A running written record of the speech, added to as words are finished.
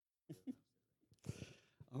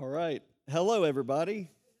All right. Hello, everybody.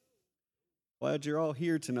 Glad you're all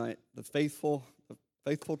here tonight. The faithful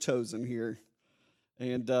chosen here.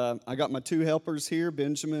 And I got my two helpers here,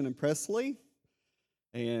 Benjamin and Presley.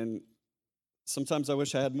 And sometimes I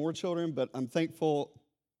wish I had more children, but I'm thankful,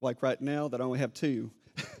 like right now, that I only have two.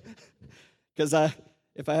 Because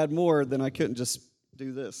if I had more, then I couldn't just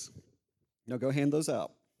do this. Now go hand those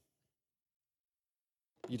out.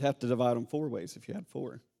 You'd have to divide them four ways if you had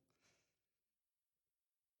four.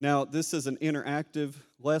 Now, this is an interactive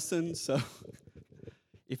lesson, so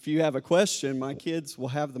if you have a question, my kids will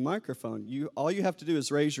have the microphone. All you have to do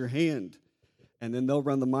is raise your hand, and then they'll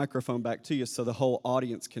run the microphone back to you so the whole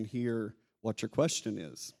audience can hear what your question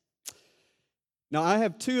is. Now, I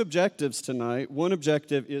have two objectives tonight. One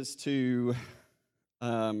objective is to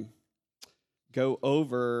go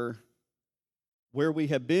over where we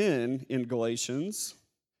have been in Galatians,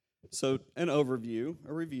 so an overview,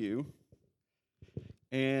 a review.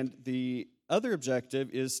 And the other objective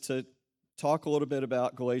is to talk a little bit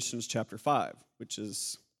about Galatians chapter 5, which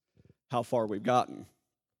is how far we've gotten.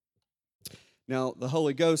 Now, the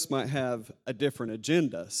Holy Ghost might have a different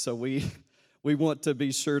agenda, so we want to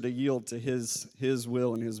be sure to yield to His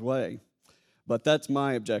will and His way. But that's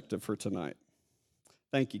my objective for tonight.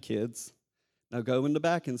 Thank you, kids. Now go in the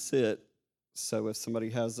back and sit, so if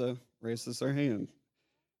somebody raises their hand,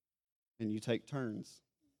 and you take turns.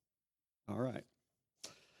 All right.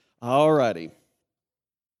 All righty.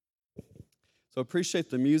 So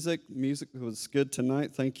appreciate the music. Music was good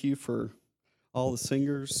tonight. Thank you for all the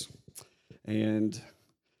singers. And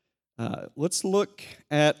let's look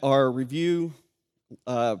at our review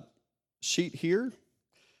sheet here.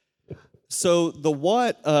 So the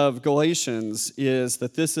what of Galatians is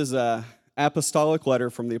that this is an apostolic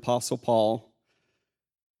letter from the Apostle Paul,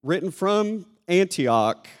 written from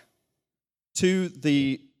Antioch to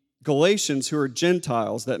the Galatians, who are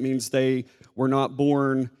Gentiles. That means they were not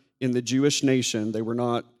born in the Jewish nation. They were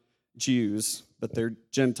not Jews, but they're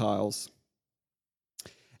Gentiles.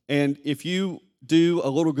 And if you do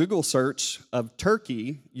a little Google search of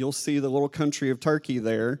Turkey, you'll see the little country of Turkey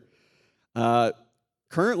there.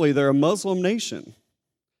 Currently, they're a Muslim nation.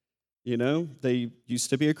 You know, they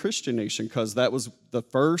used to be a Christian nation because that was the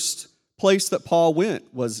first place that Paul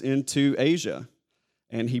went, was into Asia,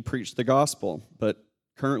 and he preached the gospel. But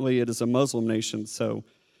currently, it is a Muslim nation,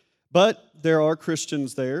 but there are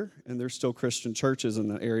Christians there, and there's still Christian churches in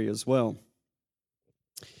the area as well.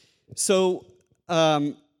 So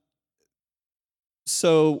the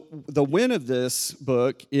when of this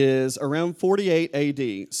book is around 48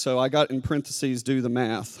 AD. So I got in parentheses, do the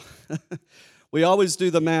math. We always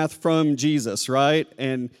do the math from Jesus, right?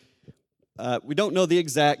 And we don't know the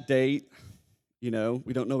exact date. You know,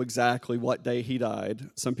 we don't know exactly what day he died.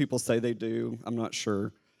 Some people say they do. I'm not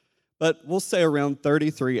sure. But we'll say around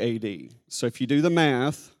 33 AD. So if you do the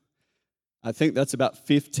math, I think that's about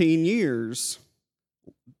 15 years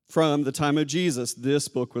from the time of Jesus this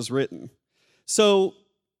book was written. So,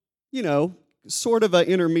 you know, sort of an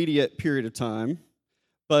intermediate period of time,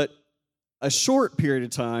 but a short period of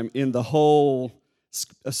time in the whole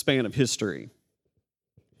span of history.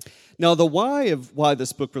 Now, the why of why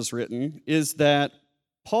this book was written is that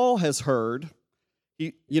Paul has heard,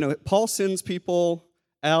 Paul sends people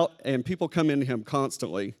out, and people come into him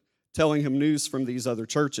constantly, telling him news from these other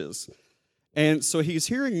churches. And so he's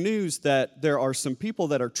hearing news that there are some people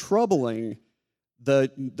that are troubling the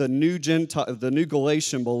new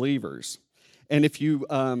Galatian believers. And if you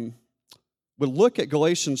would look at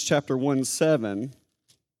Galatians chapter 1:7,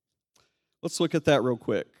 let's look at that real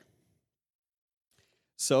quick.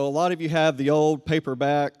 So a lot of you have the old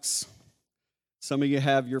paperbacks. Some of you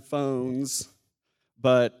have your phones.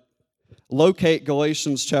 But locate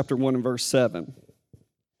Galatians chapter 1 and verse 7.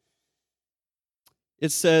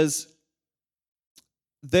 It says,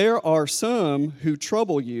 "There are some who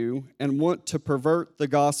trouble you and want to pervert the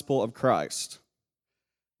gospel of Christ."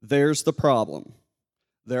 There's the problem.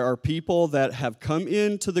 There are people that have come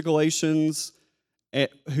into the Galatians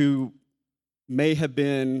who may have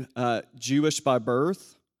been Jewish by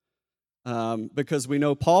birth, because we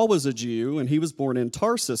know Paul was a Jew, and he was born in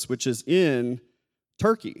Tarsus, which is in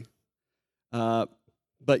Turkey.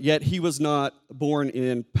 But yet he was not born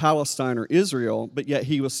in Palestine or Israel, but yet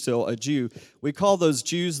he was still a Jew. We call those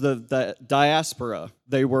Jews the diaspora.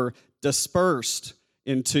 They were dispersed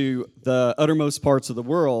into the uttermost parts of the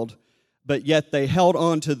world, but yet they held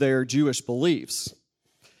on to their Jewish beliefs.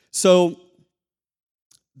 So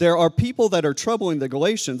there are people that are troubling the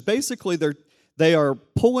Galatians. Basically, they are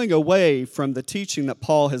pulling away from the teaching that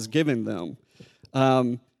Paul has given them.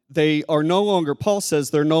 they are no longer, Paul says,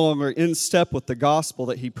 they're no longer in step with the gospel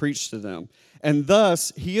that he preached to them. And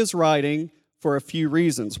thus, he is writing for a few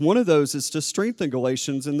reasons. One of those is to strengthen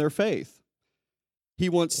Galatians in their faith. He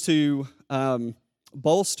wants to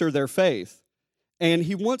bolster their faith. And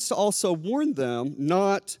he wants to also warn them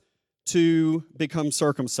not to become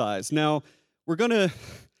circumcised. Now, we're going to,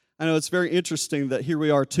 I know it's very interesting that here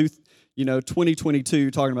we are,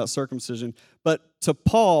 2022, talking about circumcision. But to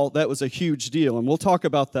Paul, that was a huge deal. And we'll talk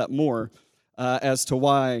about that more as to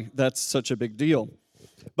why that's such a big deal.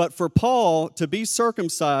 But for Paul, to be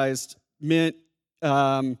circumcised meant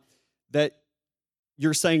that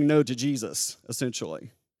you're saying no to Jesus,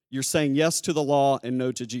 essentially. You're saying yes to the law and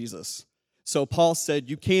no to Jesus. So Paul said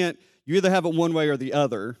you either have it one way or the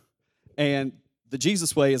other, and the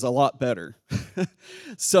Jesus way is a lot better.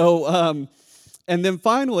 And then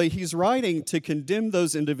finally, he's writing to condemn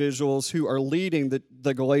those individuals who are leading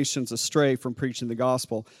the Galatians astray from preaching the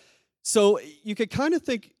gospel. So you could kind of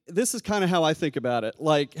think, this is kind of how I think about it.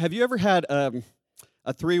 Like, have you ever had a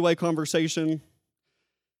three-way conversation?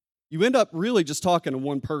 You end up really just talking to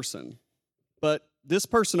one person, but this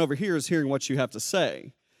person over here is hearing what you have to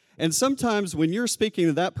say. And sometimes when you're speaking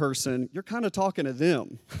to that person, you're kind of talking to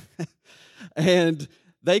them. And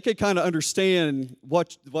they could kind of understand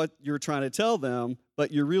what you're trying to tell them,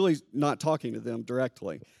 but you're really not talking to them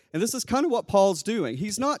directly. And this is kind of what Paul's doing.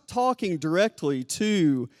 He's not talking directly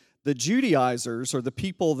to the Judaizers or the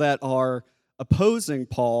people that are opposing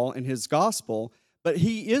Paul and his gospel, but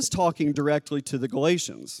he is talking directly to the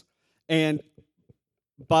Galatians. And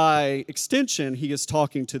by extension, he is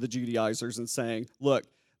talking to the Judaizers and saying, look,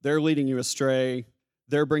 they're leading you astray.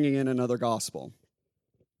 They're bringing in another gospel.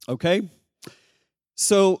 Okay?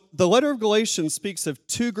 So the letter of Galatians speaks of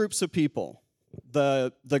two groups of people,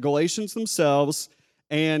 the Galatians themselves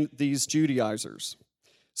and these Judaizers.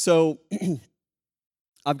 So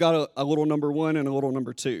I've got a little number one and a little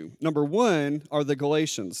number two. Number one are the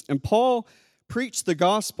Galatians. And Paul preached the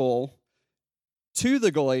gospel to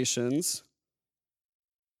the Galatians,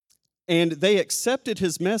 and they accepted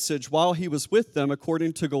his message while he was with them,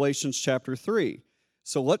 according to Galatians chapter 3.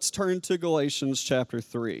 So let's turn to Galatians chapter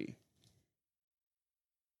 3.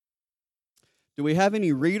 Do we have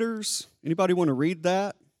any readers? Anybody want to read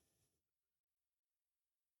that?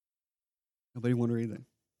 Nobody want to read that?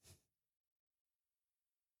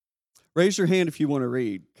 Raise your hand if you want to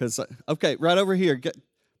read. Okay, right over here.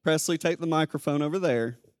 Presley, take the microphone over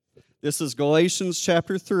there. This is Galatians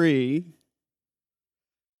chapter 3,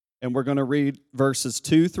 and we're going to read verses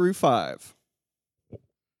 2 through 5.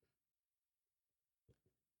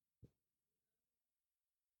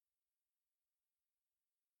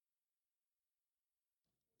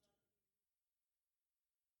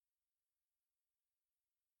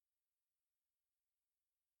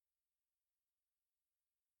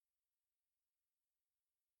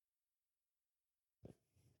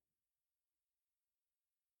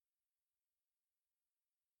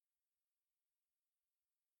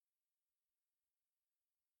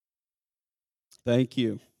 Thank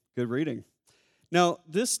you. Good reading. Now,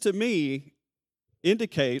 this to me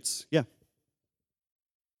indicates,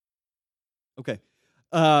 Okay.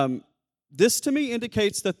 This to me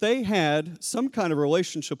indicates that they had some kind of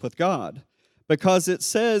relationship with God, because it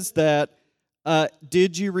says that,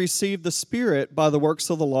 did you receive the Spirit by the works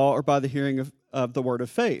of the law or by the hearing of the word of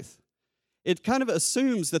faith? It kind of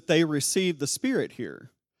assumes that they received the Spirit here.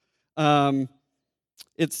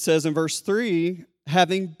 It says in verse 3,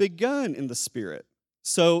 having begun in the Spirit.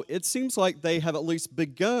 So it seems like they have at least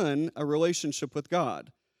begun a relationship with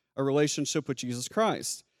God, a relationship with Jesus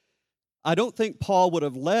Christ. I don't think Paul would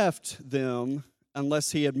have left them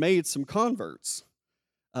unless he had made some converts.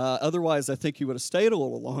 Otherwise, I think he would have stayed a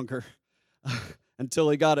little longer until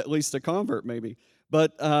he got at least a convert, maybe.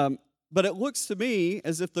 But it looks to me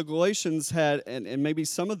as if the Galatians had, and maybe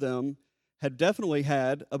some of them, had definitely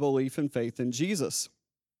had a belief and faith in Jesus.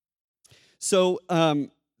 So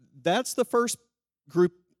that's the first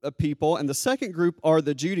group of people, and the second group are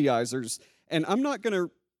the Judaizers. And I'm not going to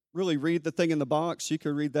really read the thing in the box. You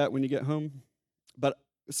can read that when you get home. But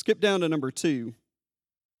skip down to number 2.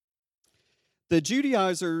 The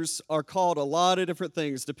Judaizers are called a lot of different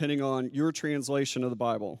things depending on your translation of the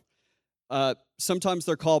Bible. Sometimes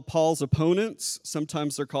they're called Paul's opponents.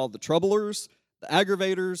 Sometimes they're called the troublers, the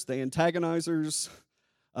aggravators, the antagonizers.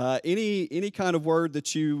 Any kind of word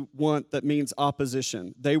that you want that means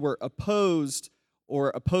opposition. They were opposed or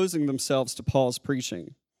opposing themselves to Paul's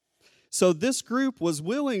preaching. So this group was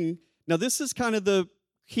willing, now this is kind of the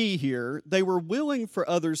key here, they were willing for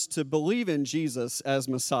others to believe in Jesus as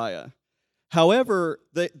Messiah. However,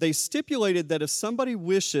 they stipulated that if somebody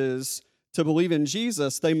wishes to believe in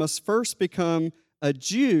Jesus, they must first become a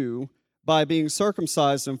Jew by being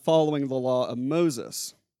circumcised and following the law of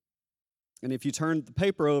Moses. And if you turn the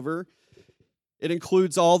paper over, it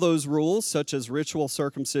includes all those rules, such as ritual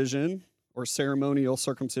circumcision or ceremonial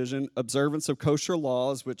circumcision, observance of kosher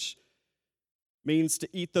laws, which means to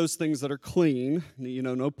eat those things that are clean,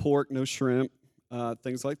 no pork, no shrimp,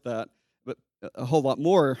 things like that, but a whole lot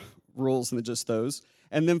more rules than just those.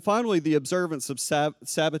 And then finally, the observance of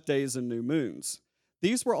Sabbath days and new moons.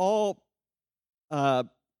 These were all,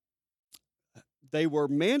 they were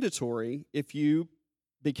mandatory if you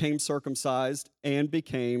became circumcised and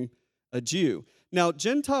became a Jew. Now,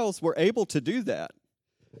 Gentiles were able to do that.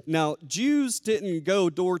 Now, Jews didn't go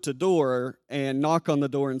door to door and knock on the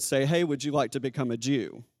door and say, hey, would you like to become a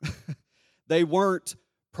Jew? They weren't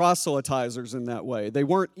proselytizers in that way. They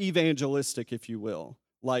weren't evangelistic, if you will,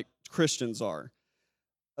 like Christians are.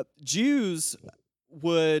 Jews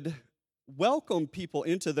would welcome people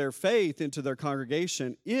into their faith, into their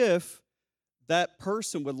congregation, if that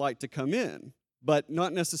person would like to come in, but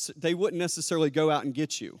they wouldn't necessarily go out and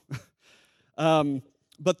get you.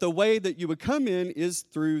 But the way that you would come in is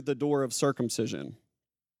through the door of circumcision.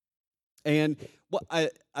 And I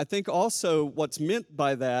think also what's meant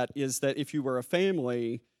by that is that if you were a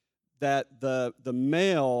family, that the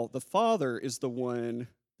male, the father, is the one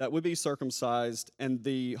that would be circumcised, and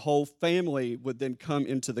the whole family would then come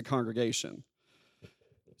into the congregation.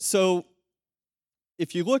 So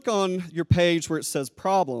if you look on your page where it says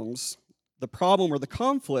problems, the problem or the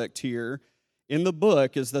conflict here in the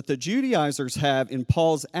book is that the Judaizers have, in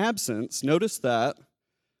Paul's absence, notice that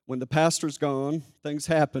when the pastor's gone, things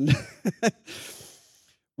happened.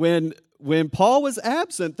 When Paul was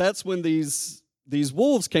absent, that's when these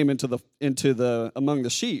wolves came into among the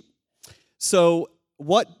sheep. So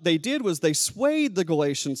what they did was they swayed the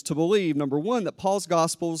Galatians to believe, number one, that Paul's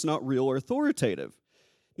gospel is not real or authoritative.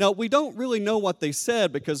 Now, we don't really know what they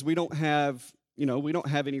said because we don't have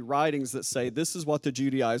any writings that say this is what the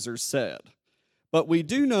Judaizers said. But we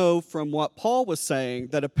do know from what Paul was saying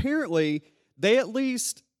that apparently they at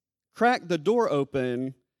least cracked the door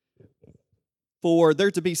open for there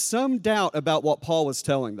to be some doubt about what Paul was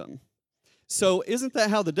telling them. So isn't that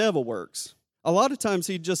how the devil works? A lot of times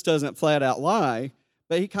he just doesn't flat out lie,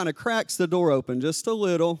 but he kind of cracks the door open just a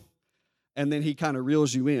little, and then he kind of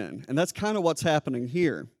reels you in. And that's kind of what's happening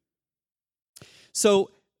here.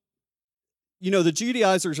 So, the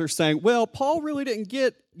Judaizers are saying, well, Paul really didn't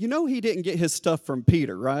get his stuff from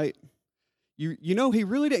Peter, right? He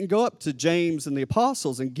really didn't go up to James and the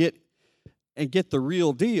apostles and get the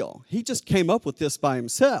real deal. He just came up with this by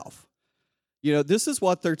himself. This is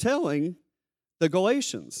what they're telling the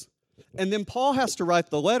Galatians. And then Paul has to write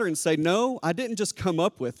the letter and say, no, I didn't just come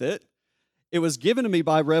up with it. It was given to me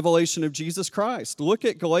by revelation of Jesus Christ. Look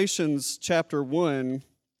at Galatians chapter 1.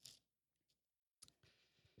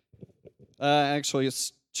 Actually,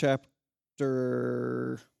 it's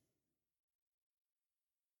chapter...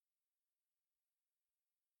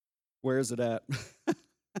 Where is it at?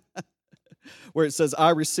 Where it says, I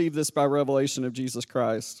received this by revelation of Jesus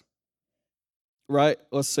Christ. Right?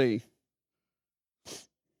 Let's see.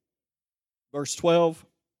 Verse 12.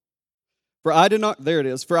 For I did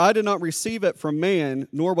not receive it from man,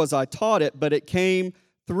 nor was I taught it, but it came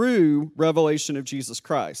through revelation of Jesus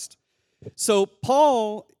Christ. So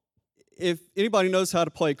Paul, if anybody knows how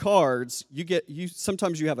to play cards,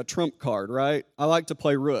 sometimes you have a trump card, right? I like to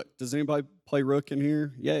play rook. Does anybody play rook in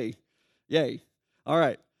here? Yay. All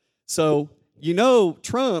right. So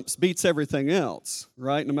trumps beats everything else,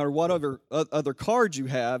 right? No matter what other cards you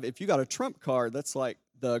have, if you got a trump card, that's like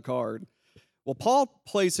the card. Well, Paul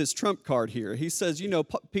plays his trump card here. He says,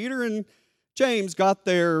 Peter and James got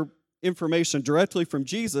their information directly from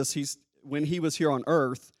Jesus when he was here on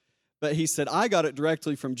earth, but he said, I got it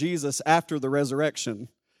directly from Jesus after the resurrection,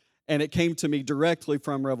 and it came to me directly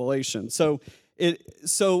from Revelation. So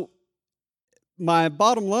my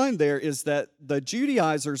bottom line there is that the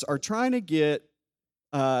Judaizers are trying to get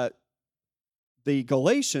the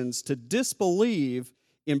Galatians to disbelieve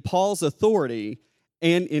in Paul's authority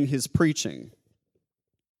and in his preaching.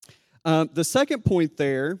 The second point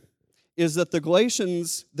there is that the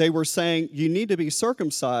Galatians, they were saying, you need to be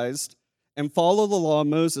circumcised and follow the law of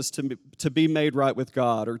Moses to be made right with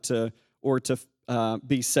God or to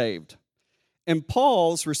be saved. And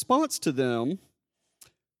Paul's response to them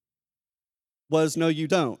was, no, you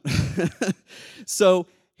don't. So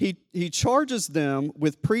he charges them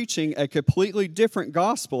with preaching a completely different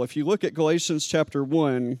gospel. If you look at Galatians chapter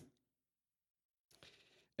 1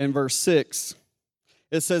 and verse 6,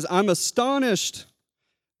 it says, I'm astonished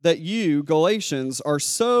that you, Galatians, are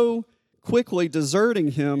so quickly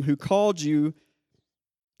deserting him who called you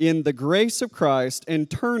in the grace of Christ and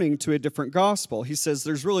turning to a different gospel. He says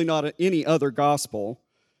there's really not any other gospel,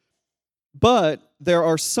 but there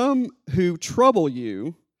are some who trouble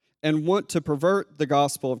you and want to pervert the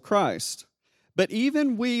gospel of Christ. But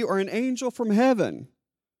even we or an angel from heaven.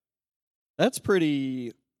 That's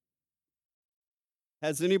pretty.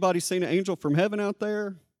 Has anybody seen an angel from heaven out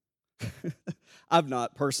there? I've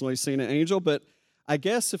not personally seen an angel, but I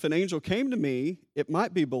guess if an angel came to me, it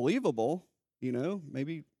might be believable,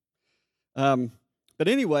 maybe. But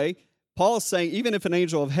anyway, Paul is saying, even if an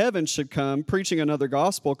angel of heaven should come preaching another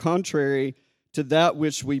gospel contrary to that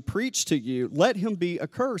which we preach to you, let him be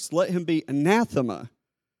accursed, let him be anathema.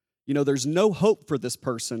 There's no hope for this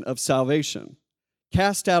person of salvation.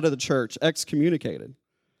 Cast out of the church, excommunicated.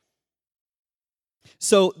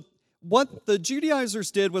 So what the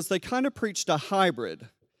Judaizers did was they kind of preached a hybrid.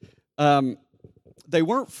 They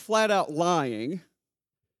weren't flat out lying,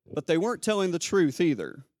 but they weren't telling the truth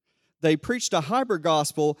either. They preached a hybrid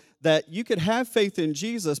gospel that you could have faith in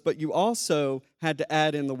Jesus, but you also had to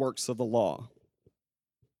add in the works of the law.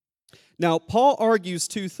 Now, Paul argues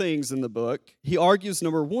two things in the book. He argues,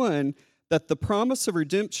 number one, that the promise of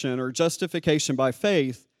redemption or justification by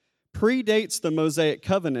faith predates the Mosaic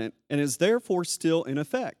covenant and is therefore still in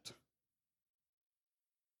effect.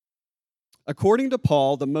 According to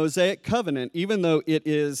Paul, the Mosaic covenant, even though it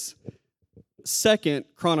is second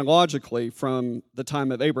chronologically from the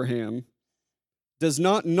time of Abraham, does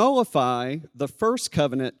not nullify the first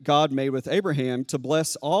covenant God made with Abraham to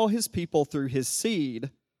bless all his people through his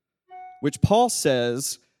seed, which Paul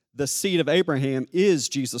says the seed of Abraham is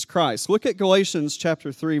Jesus Christ. Look at Galatians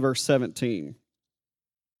chapter 3, verse 17.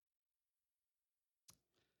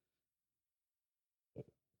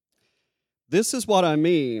 This is what I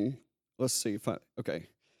mean. Let's see if okay.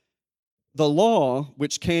 The law,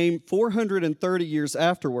 which came 430 years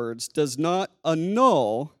afterwards, does not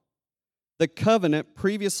annul the covenant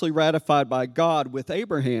previously ratified by God with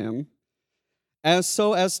Abraham, as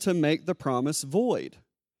to make the promise void.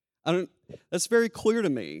 That's very clear to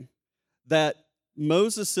me that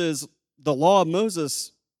the law of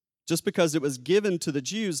Moses, just because it was given to the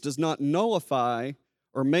Jews, does not nullify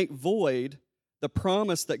or make void the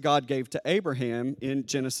promise that God gave to Abraham in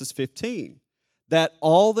Genesis 15, that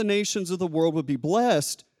all the nations of the world would be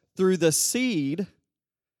blessed through the seed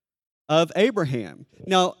of Abraham.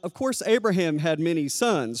 Now, of course, Abraham had many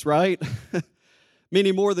sons, right?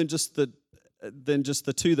 Many more than just the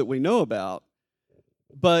two that we know about.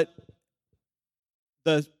 But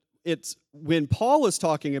it's when Paul is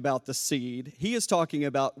talking about the seed, he is talking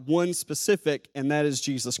about one specific, and that is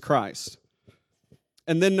Jesus Christ.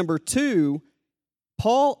 And then number two,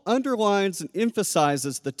 Paul underlines and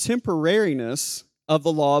emphasizes the temporariness of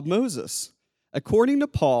the law of Moses. According to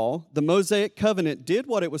Paul, the Mosaic covenant did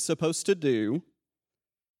what it was supposed to do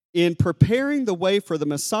in preparing the way for the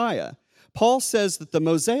Messiah. Paul says that the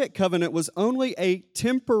Mosaic covenant was only a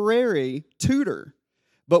temporary tutor,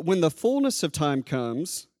 but when the fullness of time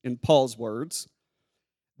comes, in Paul's words,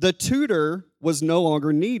 the tutor was no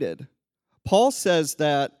longer needed. Paul says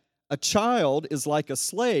that a child is like a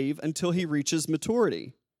slave until he reaches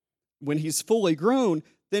maturity. When he's fully grown,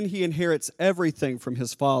 then he inherits everything from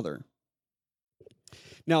his father.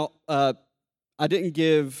 Now, I didn't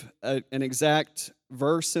give an exact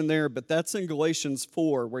verse in there, but that's in Galatians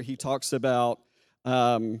 4, where he talks about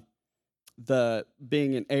the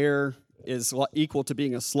being an heir is equal to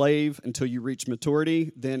being a slave until you reach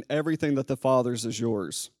maturity. Then everything that the Father's is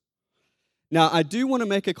yours. Now, I do want to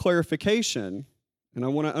make a clarification, and I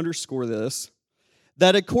want to underscore this,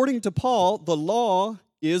 that according to Paul, the law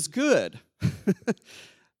is good.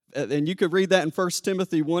 And you could read that in 1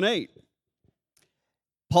 Timothy 1:8.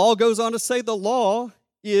 Paul goes on to say the law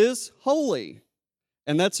is holy,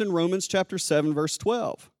 and that's in Romans chapter 7, verse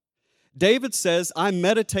 12. David says, I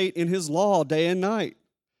meditate in his law day and night.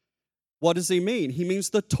 What does he mean? He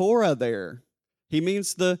means the Torah there. He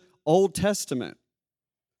means the Old Testament.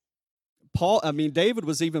 David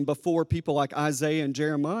was even before people like Isaiah and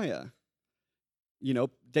Jeremiah.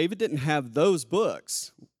 David didn't have those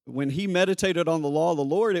books. When he meditated on the law of the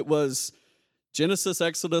Lord, it was Genesis,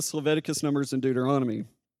 Exodus, Leviticus, Numbers, and Deuteronomy.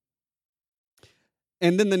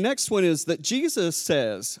 And then the next one is that Jesus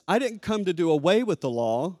says, I didn't come to do away with the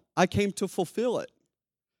law, I came to fulfill it.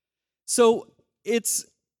 So it's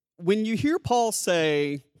when you hear Paul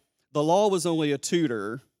say the law was only a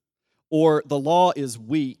tutor or the law is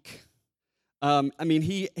weak,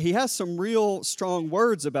 he has some real strong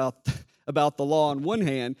words about the law on one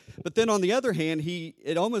hand, but then on the other hand,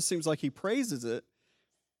 it almost seems like he praises it.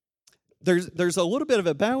 There's a little bit of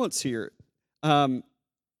a balance here.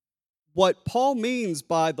 what Paul means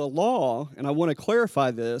by the law, and I want to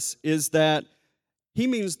clarify this, is that he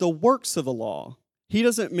means the works of the law. He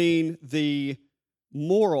doesn't mean the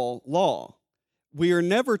moral law. We are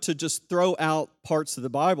never to just throw out parts of the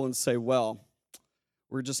Bible and say, well,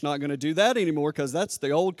 we're just not going to do that anymore because that's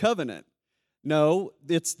the old covenant. No,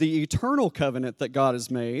 it's the eternal covenant that God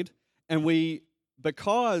has made, and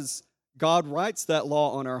because God writes that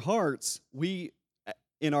law on our hearts, we,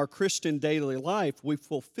 in our Christian daily life, we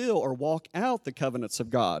fulfill or walk out the covenants of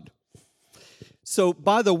God. So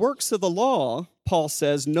by the works of the law, Paul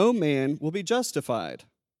says, no man will be justified.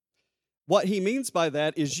 What he means by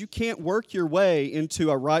that is you can't work your way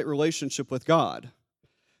into a right relationship with God.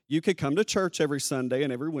 You could come to church every Sunday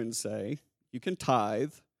and every Wednesday. You can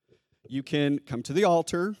tithe. You can come to the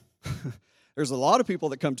altar. There's a lot of people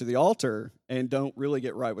that come to the altar and don't really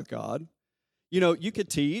get right with God. You could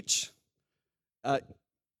teach.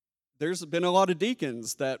 There's been a lot of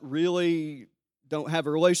deacons that really don't have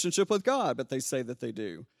a relationship with God, but they say that they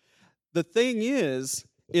do. The thing is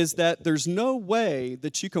that there's no way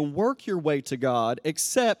that you can work your way to God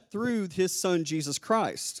except through His Son, Jesus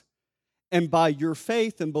Christ, and by your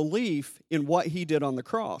faith and belief in what He did on the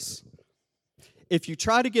cross. If you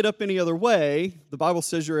try to get up any other way, the Bible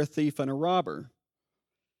says you're a thief and a robber.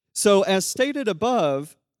 So as stated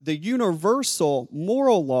above, the universal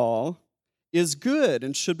moral law is good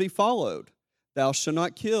and should be followed. Thou shalt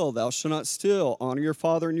not kill, thou shalt not steal, honor your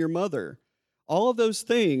father and your mother. All of those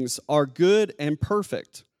things are good and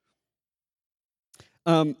perfect.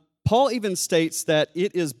 Paul even states that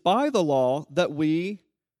it is by the law that we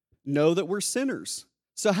know that we're sinners.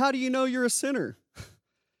 So how do you know you're a sinner?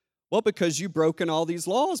 Well, because you've broken all these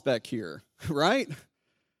laws back here, right?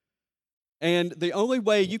 And the only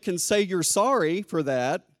way you can say you're sorry for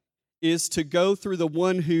that is to go through the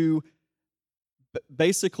one who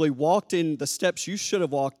basically walked in the steps you should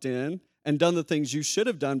have walked in and done the things you should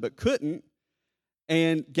have done but couldn't,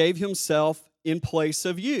 and gave himself in place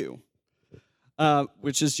of you,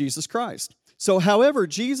 which is Jesus Christ. So, however,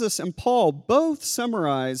 Jesus and Paul both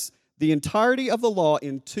summarize the entirety of the law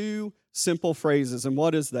in two simple phrases. And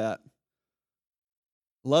what is that?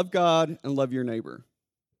 Love God and love your neighbor.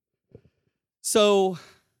 So,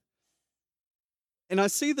 and I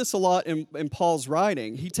see this a lot in Paul's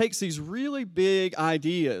writing. He takes these really big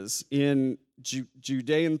ideas in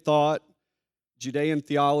Judean thought, Judean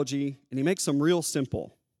theology, and he makes them real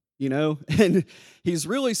simple, And he's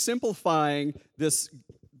really simplifying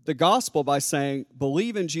the gospel by saying,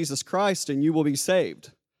 believe in Jesus Christ and you will be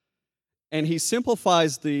saved. And he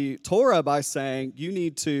simplifies the Torah by saying, you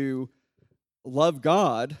need to love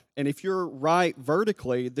God, and if you're right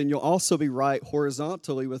vertically, then you'll also be right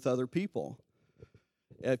horizontally with other people.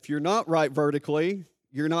 If you're not right vertically,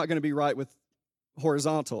 you're not going to be right with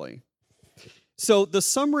horizontally. So the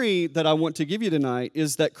summary that I want to give you tonight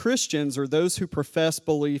is that Christians are those who profess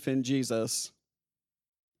belief in Jesus.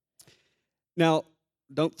 Now,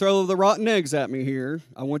 don't throw the rotten eggs at me here.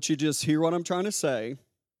 I want you to just hear what I'm trying to say.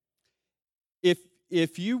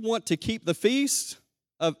 If you want to keep the feast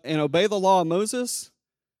and obey the law of Moses,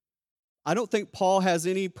 I don't think Paul has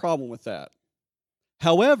any problem with that.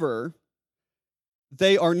 However,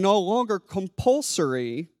 they are no longer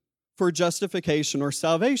compulsory for justification or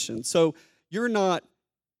salvation. So you're not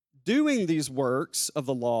doing these works of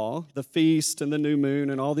the law, the feast and the new moon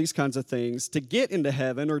and all these kinds of things, to get into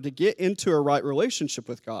heaven or to get into a right relationship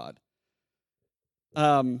with God.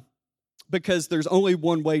 Because there's only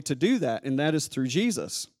one way to do that, and that is through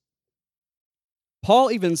Jesus. Paul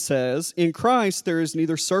even says, in Christ there is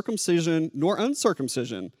neither circumcision nor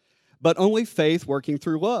uncircumcision, but only faith working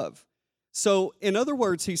through love. So, in other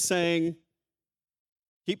words, he's saying,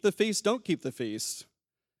 keep the feast, don't keep the feast.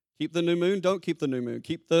 Keep the new moon, don't keep the new moon.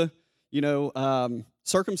 Keep the,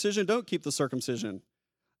 circumcision, don't keep the circumcision.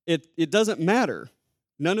 It doesn't matter.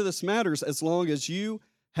 None of this matters as long as you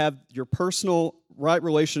have your personal right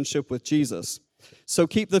relationship with Jesus. So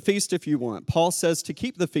keep the feast if you want. Paul says to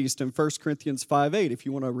keep the feast in 1 Corinthians 5:8. If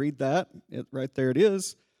you want to read that, right there it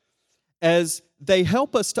is. As they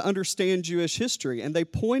help us to understand Jewish history, and they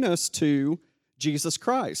point us to Jesus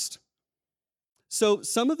Christ. So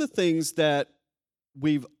some of the things that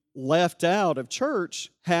we've left out of church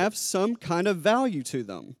have some kind of value to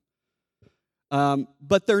them.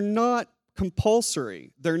 But they're not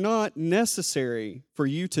compulsory. They're not necessary for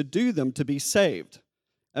you to do them to be saved.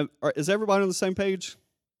 Is everybody on the same page?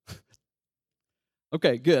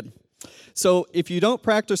 Okay, good. So if you don't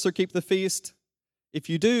practice or keep the feast, if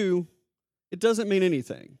you do, it doesn't mean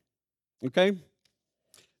anything. Okay?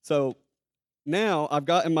 So now I've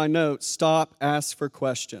got in my notes, stop, ask for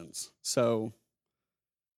questions. So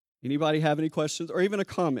anybody have any questions or even a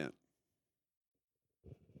comment?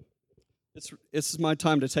 It's my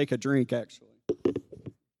time to take a drink, actually.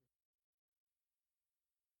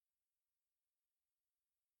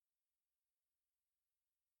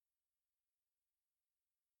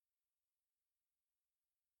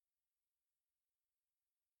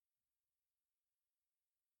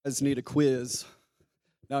 I just need a quiz.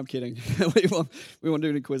 No, I'm kidding. we won't do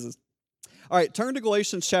any quizzes. All right, turn to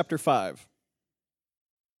Galatians chapter 5.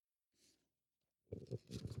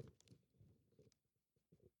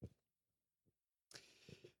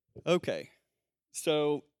 Okay,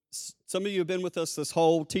 so some of you have been with us this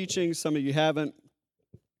whole teaching, some of you haven't.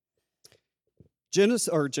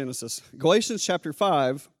 Galatians chapter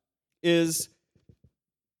 5 is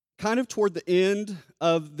kind of toward the end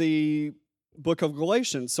of the book of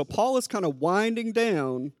Galatians. So Paul is kind of winding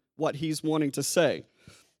down what he's wanting to say.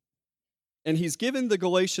 And he's given the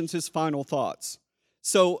Galatians his final thoughts.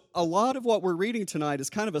 So a lot of what we're reading tonight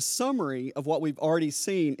is kind of a summary of what we've already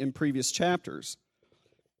seen in previous chapters.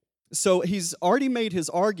 So he's already made his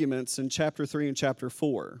arguments in chapter 3 and chapter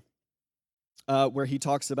 4, where he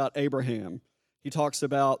talks about Abraham. He talks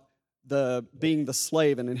about being the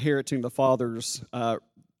slave and inheriting the father's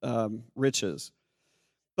riches.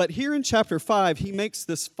 But here in chapter 5, he makes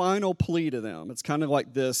this final plea to them. It's kind of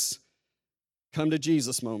like this come to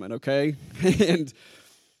Jesus moment, okay? And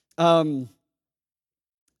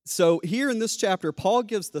so here in this chapter, Paul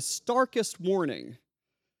gives the starkest warning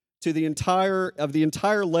to the entire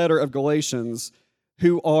letter of Galatians,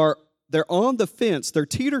 they're on the fence, they're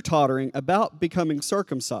teeter-tottering about becoming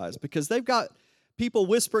circumcised because they've got people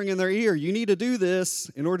whispering in their ear, you need to do this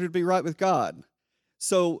in order to be right with God.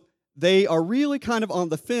 So they are really kind of on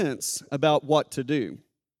the fence about what to do.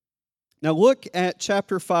 Now look at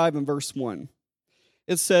chapter 5 and verse 1.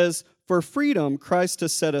 It says, "For freedom Christ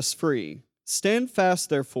has set us free. Stand fast,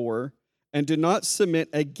 therefore, and do not submit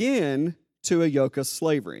again to a yoke of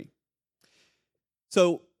slavery."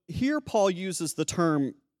 So here Paul uses the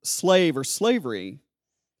term slave or slavery,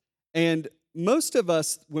 and most of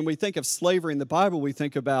us, when we think of slavery in the Bible, we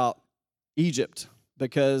think about Egypt,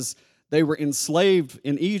 because they were enslaved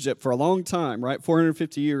in Egypt for a long time, right?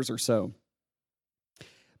 450 years or so.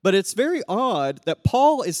 But it's very odd that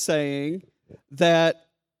Paul is saying that,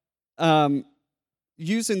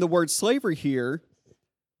 using the word slavery here,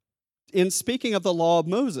 in speaking of the law of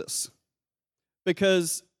Moses,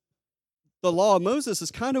 because the law of Moses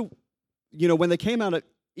is kind of, when they came out of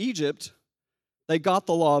Egypt, they got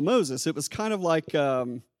the law of Moses. It was kind of like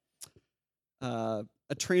a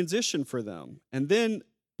transition for them. And then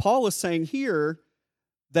Paul is saying here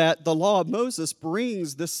that the law of Moses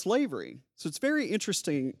brings this slavery. So it's a very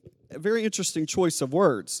interesting choice of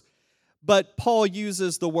words. But Paul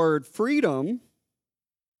uses the word freedom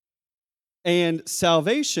and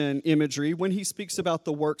salvation imagery when he speaks about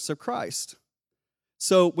the works of Christ.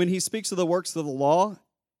 So when he speaks of the works of the law,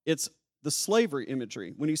 it's the slavery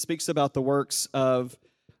imagery. When he speaks about the works of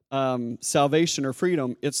salvation or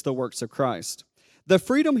freedom, it's the works of Christ. The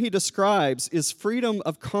freedom he describes is freedom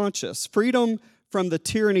of conscience, freedom from the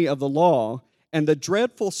tyranny of the law and the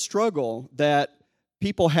dreadful struggle that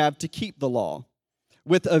people have to keep the law,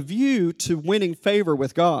 with a view to winning favor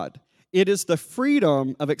with God. It is the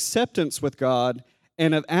freedom of acceptance with God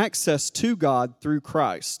and of access to God through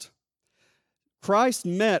Christ. Christ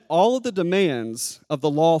met all of the demands of the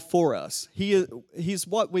law for us. He's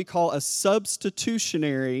what we call a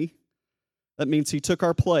substitutionary, that means he took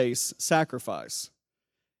our place, sacrifice.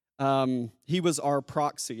 He was our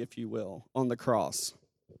proxy, if you will, on the cross.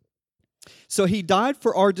 So he died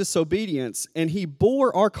for our disobedience, and he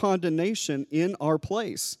bore our condemnation in our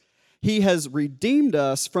place. He has redeemed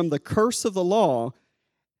us from the curse of the law,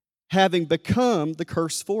 having become the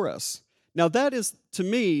curse for us. Now that is, to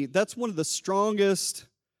me, that's one of the strongest.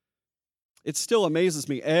 It still amazes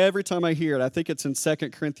me every time I hear it. I think it's in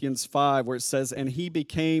 2 Corinthians 5 where it says, "And he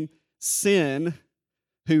became sin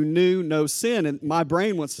who knew no sin." And my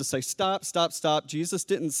brain wants to say, stop. Jesus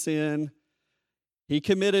didn't sin. He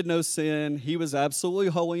committed no sin. He was absolutely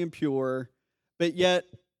holy and pure. But yet,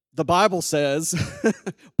 the Bible says,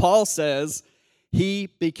 Paul says, he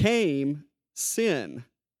became sin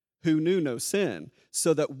who knew no sin,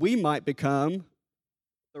 so that we might become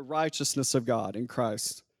the righteousness of God in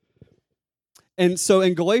Christ. And so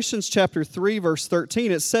in Galatians chapter 3, verse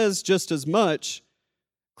 13, it says just as much,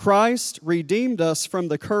 Christ redeemed us from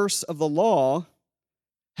the curse of the law,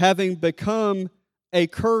 having become a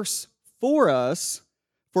curse for us,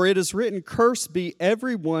 for it is written, "Cursed be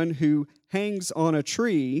everyone who hangs on a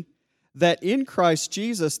tree, that in Christ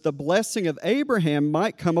Jesus the blessing of Abraham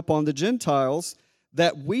might come upon the Gentiles,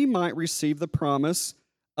 that we might receive the promise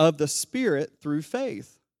of the Spirit through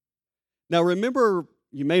faith." Now remember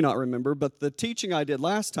you may not remember, but the teaching I did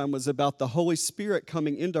last time was about the Holy Spirit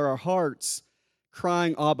coming into our hearts,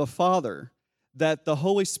 crying, Abba, Father, that the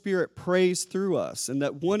Holy Spirit prays through us, and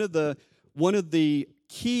that one of the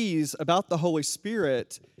keys about the Holy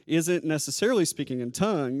Spirit isn't necessarily speaking in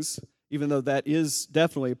tongues, even though that is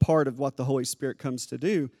definitely a part of what the Holy Spirit comes to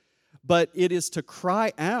do, but it is to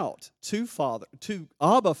cry out to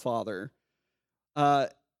Abba, Father,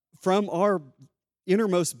 from our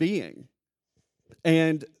innermost being.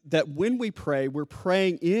 And that when we pray, we're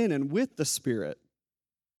praying in and with the Spirit.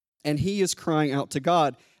 And He is crying out to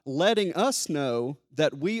God, letting us know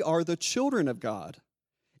that we are the children of God.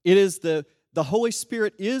 It is the Holy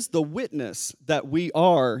Spirit is the witness that we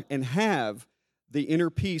are and have the inner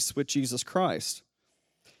peace with Jesus Christ.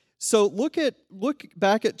 So look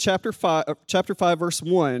back at chapter 5, verse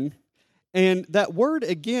 1. And that word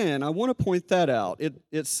again, I want to point that out.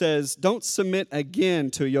 It says, don't submit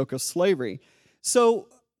again to a yoke of slavery. So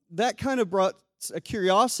that kind of brought a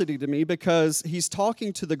curiosity to me because he's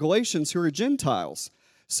talking to the Galatians who are Gentiles.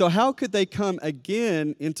 So how could they come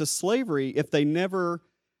again into slavery if they never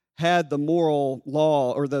had the moral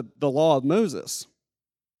law or the law of Moses?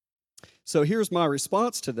 So here's my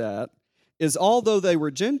response to that, is although they were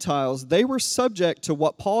Gentiles, they were subject to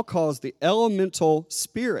what Paul calls the elemental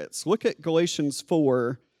spirits. Look at Galatians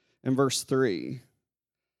 4 and verse 3.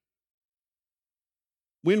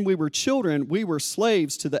 When we were children, we were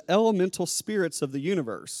slaves to the elemental spirits of the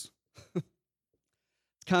universe.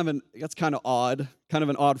 That's kind of odd, kind of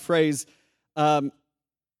an odd phrase. I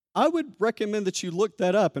would recommend that you look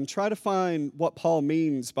that up and try to find what Paul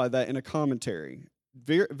means by that in a commentary.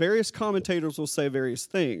 Various commentators will say various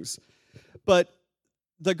things. But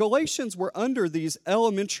the Galatians were under these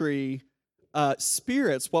elementary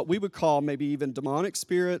spirits, what we would call maybe even demonic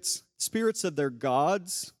spirits, spirits of their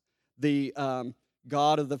gods, the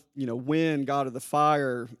god of the wind, god of the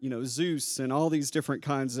fire, Zeus, and all these different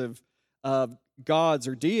kinds of gods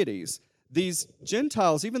or deities. These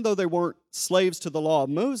Gentiles, even though they weren't slaves to the law of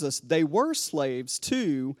Moses, they were slaves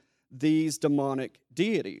to these demonic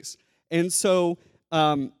deities. And so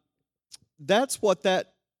that's what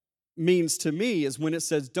that means to me, is when it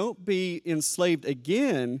says don't be enslaved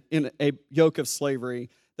again in a yoke of slavery,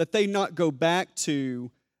 that they not go back to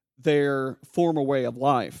their former way of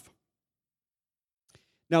life.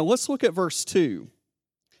 Now let's look at verse 2.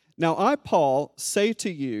 Now I, Paul, say to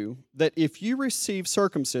you that if you receive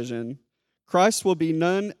circumcision, Christ will be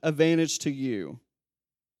none advantage to you.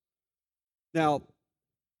 Now,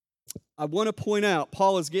 I want to point out,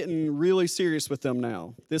 Paul is getting really serious with them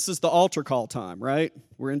now. This is the altar call time, right?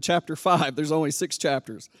 We're in chapter 5. There's only 6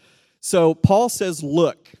 chapters. So Paul says,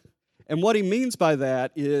 look. And what he means by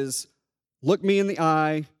that is, look me in the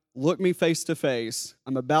eye, look me face to face.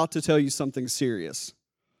 I'm about to tell you something serious.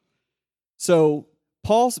 So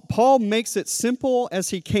Paul makes it simple as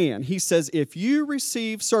he can. He says, if you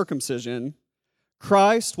receive circumcision,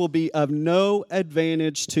 Christ will be of no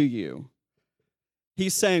advantage to you.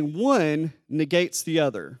 He's saying one negates the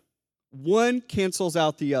other. One cancels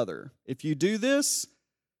out the other. If you do this,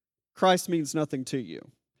 Christ means nothing to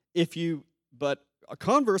you. But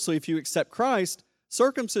conversely, if you accept Christ,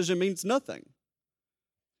 circumcision means nothing.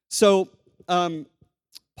 So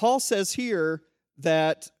Paul says here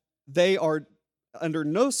that they are under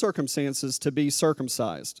no circumstances to be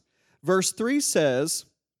circumcised. Verse 3 says,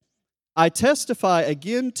 I testify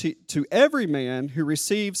again to every man who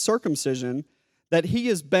receives circumcision that he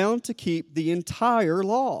is bound to keep the entire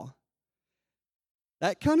law.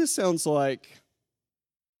 That kind of sounds like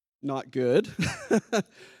not good,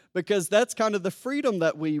 because that's kind of the freedom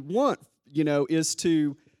that we want, is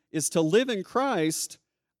to live in Christ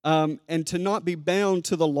and to not be bound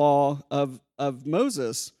to the law of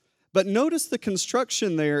Moses. But notice the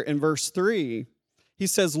construction there in verse 3. He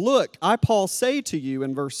says, look, I, Paul, say to you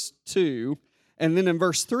in verse 2. And then in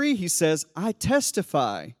verse 3, he says, I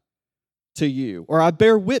testify to you, or I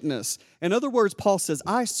bear witness. In other words, Paul says,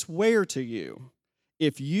 I swear to you,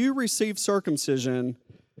 if you receive circumcision,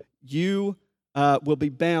 you will be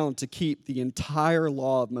bound to keep the entire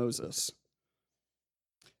law of Moses.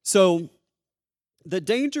 So the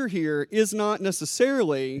danger here is not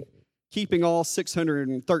necessarily keeping all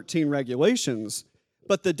 613 regulations,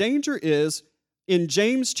 but the danger is in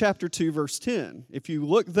James chapter 2, verse 10. If you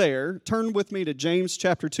look there, turn with me to James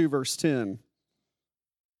chapter 2, verse 10.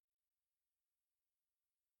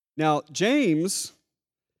 Now, James,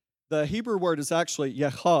 the Hebrew word is actually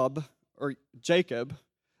Jacob, or Jacob,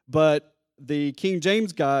 but the King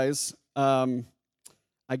James guys,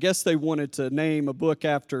 I guess they wanted to name a book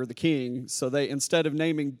after the king, so they, instead of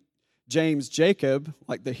naming James Jacob,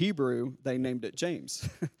 like the Hebrew, they named it James.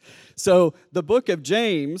 So the book of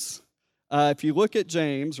James, if you look at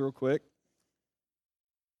James real quick.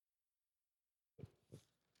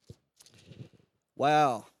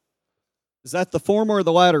 Wow. Is that the former or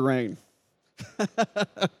the latter rain?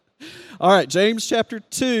 All right, James chapter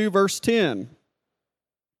 2, verse 10.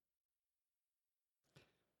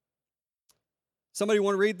 Somebody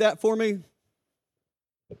want to read that for me?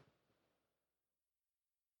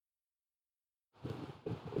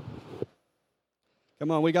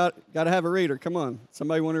 Come on, we got to have a reader. Come on.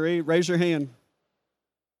 Somebody want to read? Raise your hand.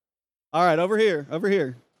 All right, over here, over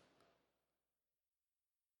here.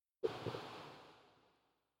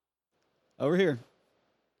 Over here.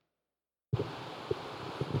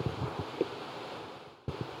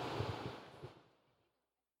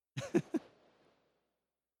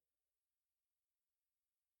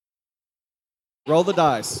 Roll the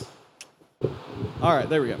dice. All right,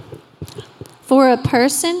 there we go. For a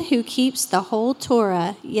person who keeps the whole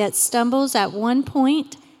Torah, yet stumbles at one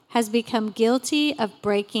point, has become guilty of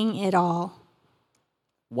breaking it all.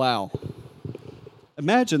 Wow.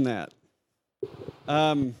 Imagine that.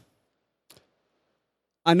 I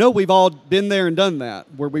know we've all been there and done that,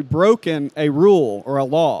 where we've broken a rule or a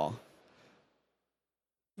law.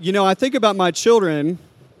 You know, I think about my children,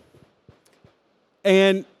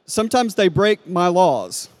 and sometimes they break my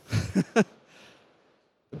laws.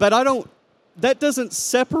 But that doesn't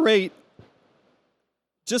separate,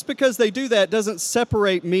 just because they do that doesn't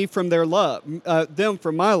separate me from their love, them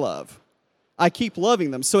from my love. I keep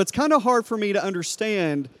loving them. So it's kind of hard for me to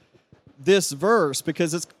understand this verse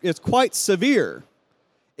because it's quite severe.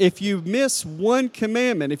 If you miss one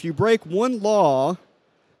commandment, if you break one law,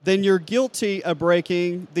 then you're guilty of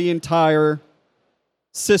breaking the entire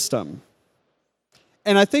system.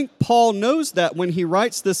 And I think Paul knows that when he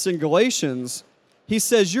writes this in Galatians. He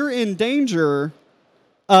says you're in danger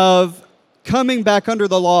of coming back under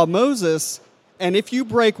the law of Moses, and if you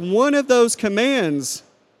break one of those commands,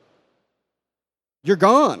 you're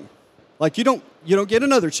gone. Like you don't get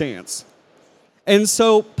another chance. And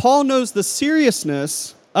so Paul knows the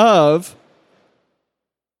seriousness of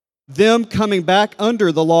them coming back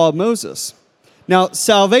under the law of Moses. Now,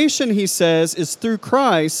 salvation, he says, is through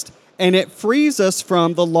Christ, and it frees us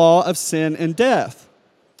from the law of sin and death.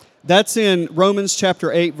 That's in Romans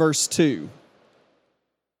chapter 8, verse 2.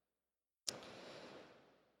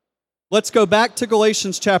 Let's go back to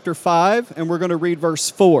Galatians chapter 5, and we're going to read verse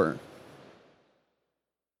 4.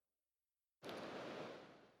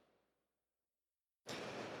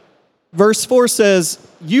 Verse 4 says,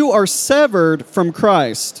 "You are severed from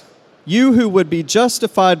Christ, you who would be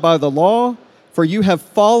justified by the law, for you have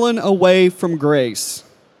fallen away from grace."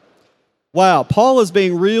 Wow, Paul is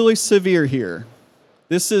being really severe here.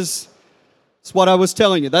 This is what I was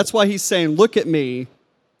telling you. That's why he's saying, look at me,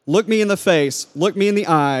 look me in the face, look me in the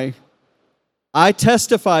eye. I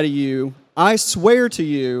testify to you, I swear to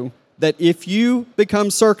you that if you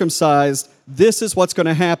become circumcised, this is what's going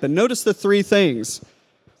to happen. Notice the three things.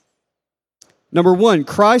 Number one,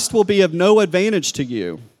 Christ will be of no advantage to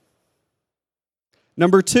you.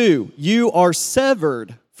 Number two, you are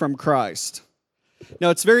severed from Christ. Now,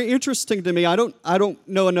 it's very interesting to me. I don't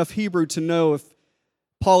know enough Hebrew to know if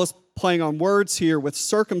Paul is playing on words here with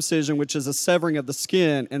circumcision, which is a severing of the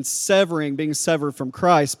skin, and being severed from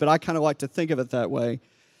Christ, but I kind of like to think of it that way.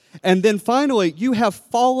 And then finally, you have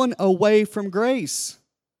fallen away from grace.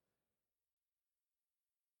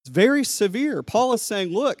 It's very severe. Paul is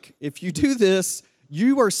saying, look, if you do this,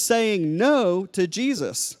 you are saying no to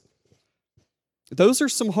Jesus. Those are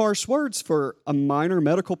some harsh words for a minor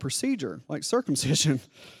medical procedure like circumcision.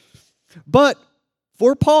 But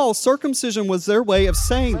for Paul, circumcision was their way of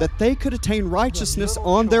saying that they could attain righteousness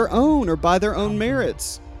on their own or by their own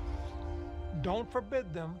merits. Don't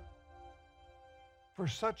forbid them, for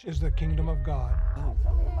such is the kingdom of God. Oh,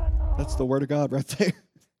 that's the word of God right there.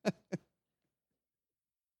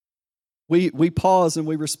 We pause and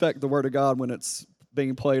we respect the word of God when it's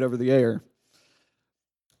being played over the air.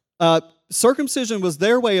 Circumcision was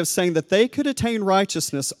their way of saying that they could attain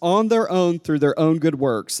righteousness on their own through their own good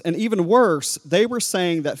works. And even worse, they were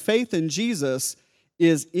saying that faith in Jesus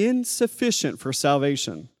is insufficient for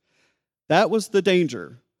salvation. That was the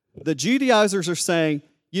danger. The Judaizers are saying,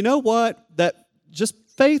 you know what? That just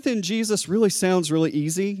faith in Jesus really sounds really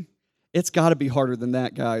easy. It's got to be harder than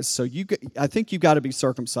that, guys. So I think you've got to be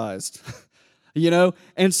circumcised.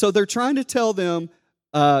 And so they're trying to tell them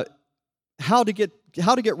how to get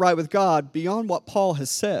right with God beyond what Paul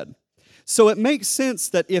has said. So it makes sense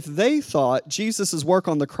that if they thought Jesus' work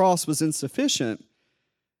on the cross was insufficient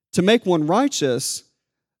to make one righteous,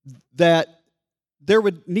 that there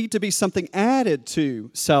would need to be something added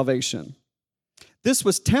to salvation. This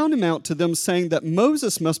was tantamount to them saying that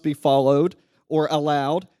Moses must be followed or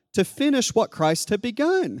allowed to finish what Christ had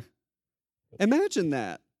begun. Imagine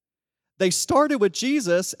that. They started with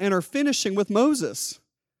Jesus and are finishing with Moses.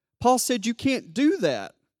 Paul said you can't do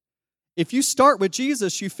that. If you start with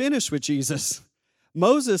Jesus, you finish with Jesus.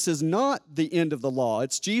 Moses is not the end of the law.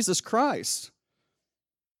 It's Jesus Christ.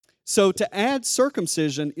 So to add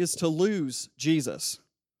circumcision is to lose Jesus.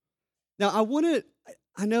 Now,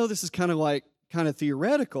 I know this is kind of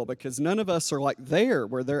theoretical because none of us are like there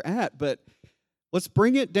where they're at, but let's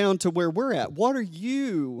bring it down to where we're at. What are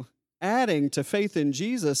you adding to faith in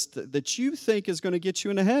Jesus that you think is going to get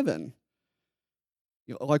you into heaven?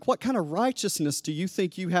 Like what kind of righteousness do you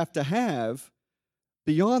think you have to have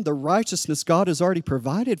beyond the righteousness God has already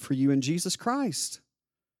provided for you in Jesus Christ?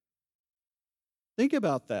 Think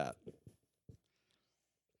about that.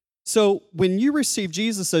 So when you receive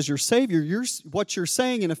Jesus as your Savior, what you're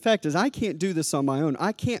saying in effect is, I can't do this on my own.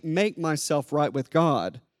 I can't make myself right with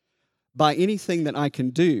God by anything that I can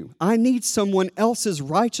do. I need someone else's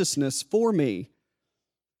righteousness for me.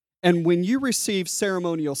 And when you receive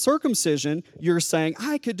ceremonial circumcision, you're saying,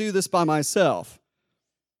 I could do this by myself.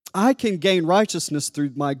 I can gain righteousness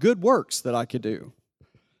through my good works that I could do.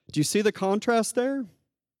 Do you see the contrast there?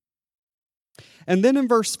 And then in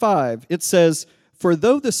verse 5, it says, For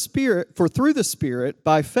through the Spirit,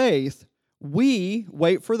 by faith, we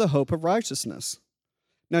wait for the hope of righteousness.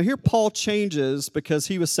 Now here Paul changes because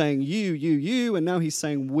he was saying you, and now he's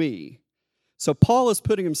saying we. So Paul is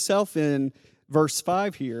putting himself in verse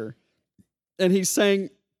 5 here, and he's saying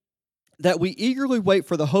that we eagerly wait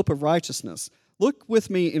for the hope of righteousness. Look with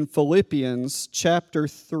me in Philippians chapter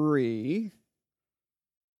 3.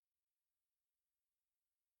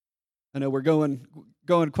 I know we're going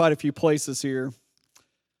quite a few places here.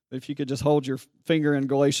 If you could just hold your finger in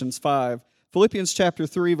Galatians 5. Philippians chapter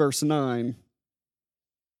 3, verse 9.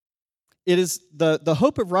 It is the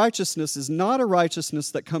hope of righteousness is not a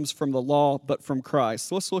righteousness that comes from the law, but from Christ.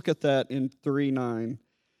 So let's look at that in 3:9.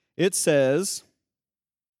 It says,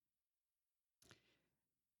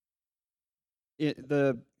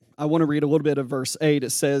 I want to read a little bit of verse 8.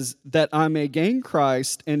 It says, that I may gain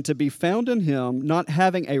Christ and to be found in him, not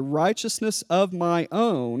having a righteousness of my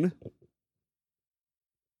own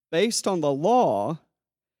based on the law,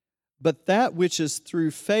 but that which is through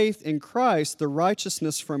faith in Christ, the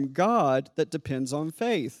righteousness from God that depends on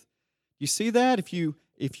faith. You see that? If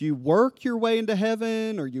you work your way into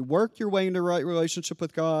heaven or you work your way into right relationship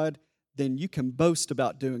with God, then you can boast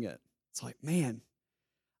about doing it. It's like, man,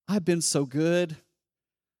 I've been so good.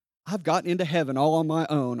 I've gotten into heaven all on my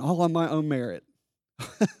own merit.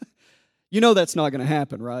 You know that's not going to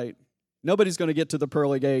happen, right? Nobody's going to get to the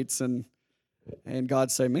pearly gates and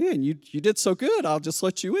God say, man, you did so good, I'll just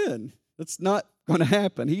let you in. That's not going to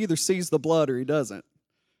happen. He either sees the blood or he doesn't,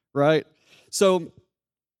 right? So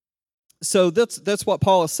that's what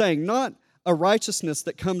Paul is saying. Not a righteousness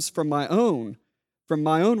that comes from my own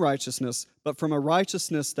righteousness, but from a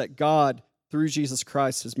righteousness that God, through Jesus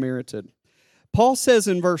Christ, has merited. Paul says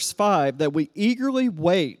in verse 5 that we eagerly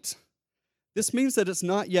wait. This means that it's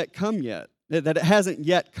not yet come yet, that it hasn't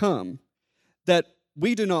yet come, that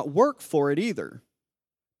we do not work for it either,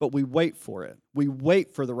 but we wait for it. We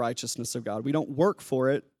wait for the righteousness of God. We don't work for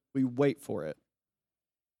it, we wait for it.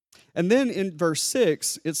 And then in verse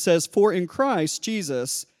 6, it says, For in Christ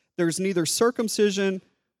Jesus, there's neither circumcision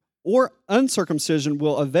or uncircumcision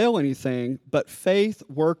will avail anything, but faith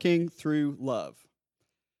working through love.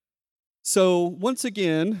 So once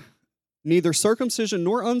again, neither circumcision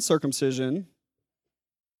nor uncircumcision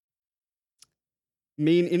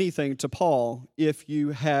mean anything to Paul if you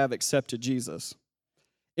have accepted Jesus.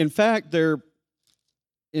 In fact,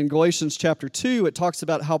 in Galatians chapter 2, it talks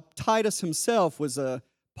about how Titus himself was a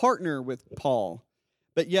partner with Paul,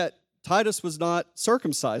 but yet Titus was not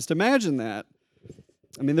circumcised. Imagine that.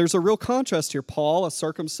 I mean, there's a real contrast here. Paul, a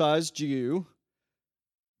circumcised Jew,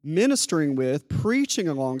 ministering with, preaching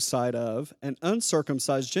alongside of an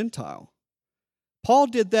uncircumcised Gentile. Paul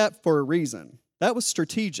did that for a reason. That was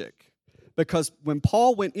strategic. Because when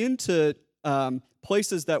Paul went into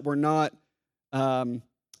places that were not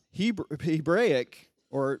Hebraic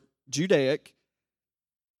or Judaic,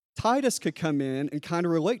 Titus could come in and kind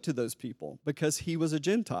of relate to those people because he was a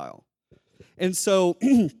Gentile. And so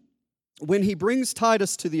when he brings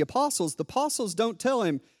Titus to the apostles don't tell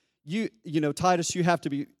him, you know, Titus, you have to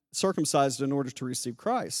be circumcised in order to receive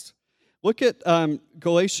Christ. Look at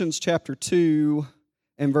Galatians chapter 2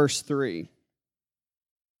 and verse 3.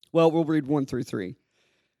 Well, we'll read 1 through 3.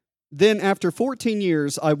 Then after 14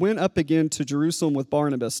 years, I went up again to Jerusalem with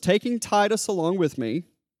Barnabas, taking Titus along with me.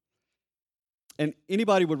 And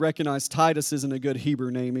anybody would recognize Titus isn't a good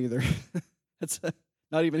Hebrew name either. It's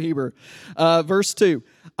not even Hebrew. Verse 2,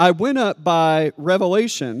 I went up by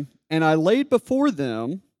revelation, and I laid before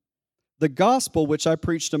them the gospel which I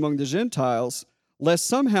preached among the Gentiles, lest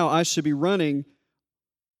somehow I should be running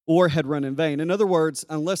or had run in vain. In other words,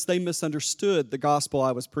 unless they misunderstood the gospel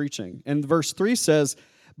I was preaching. And verse 3 says,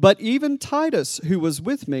 but even Titus, who was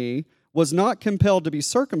with me, was not compelled to be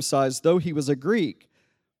circumcised, though he was a Greek.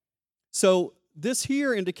 So this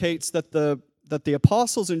here indicates that the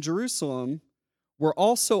apostles in Jerusalem were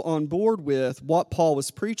also on board with what Paul was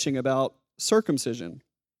preaching about circumcision.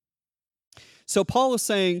 So Paul is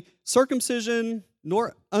saying circumcision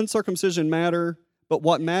nor uncircumcision matter, but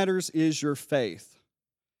what matters is your faith.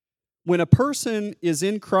 When a person is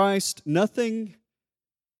in Christ, nothing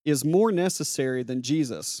is more necessary than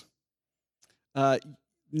Jesus.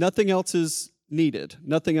 Nothing else is needed.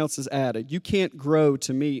 Nothing else is added. You can't grow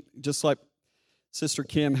to meet, just like Sister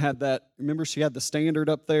Kim had that, remember she had the standard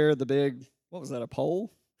up there, the big, what was that, a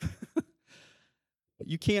pole?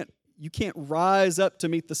 You can't rise up to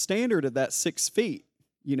meet the standard of that 6 feet.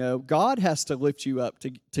 You know, God has to lift you up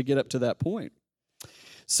to get up to that point.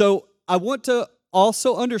 So I want to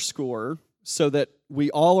also underscore, so that we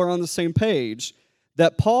all are on the same page,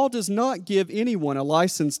 that Paul does not give anyone a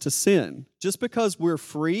license to sin. Just because we're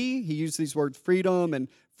free, he used these words freedom and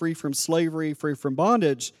free from slavery, free from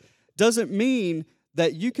bondage, doesn't mean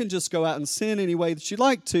that you can just go out and sin any way that you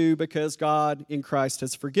like to because God in Christ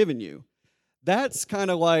has forgiven you. That's kind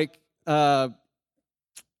of like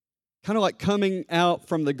coming out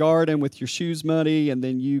from the garden with your shoes muddy and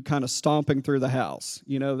then you kind of stomping through the house.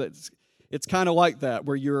 You know, it's kind of like that,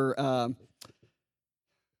 where you're,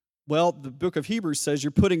 the book of Hebrews says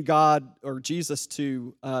you're putting God or Jesus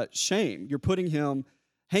to shame. You're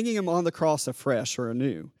hanging him on the cross afresh or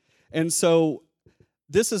anew. And so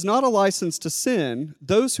this is not a license to sin.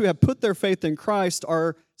 Those who have put their faith in Christ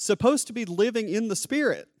are supposed to be living in the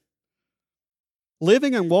Spirit,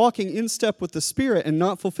 living and walking in step with the Spirit and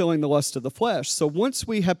not fulfilling the lust of the flesh. So once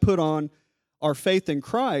we have put on our faith in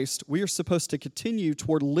Christ, we are supposed to continue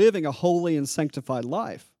toward living a holy and sanctified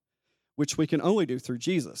life, which we can only do through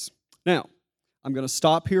Jesus. Now, I'm going to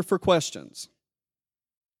stop here for questions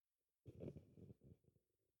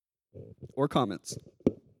or comments.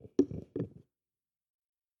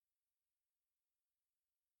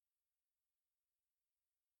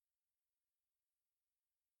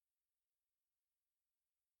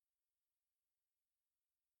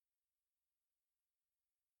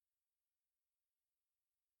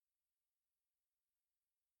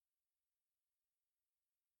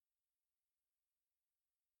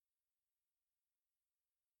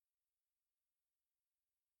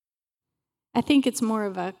 I think it's more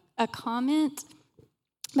of a comment,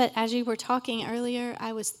 but as you were talking earlier,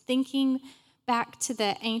 I was thinking back to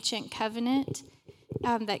the ancient covenant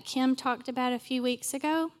that Kim talked about a few weeks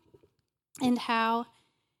ago, and how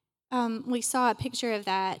we saw a picture of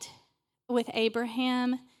that with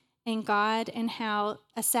Abraham and God, and how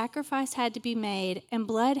a sacrifice had to be made and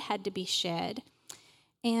blood had to be shed.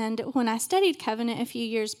 And when I studied covenant a few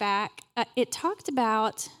years back, it talked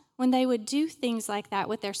about when they would do things like that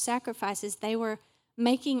with their sacrifices, they were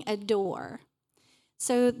making a door.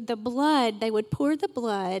 So the blood, they would pour the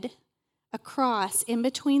blood across in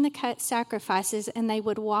between the cut sacrifices, and they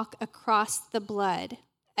would walk across the blood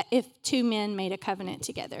if two men made a covenant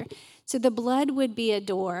together. So the blood would be a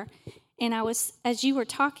door. And as you were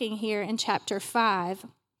talking here in chapter 5,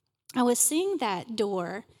 I was seeing that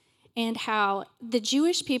door and how the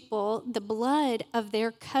Jewish people, the blood of their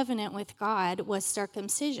covenant with God was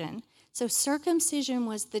circumcision. So circumcision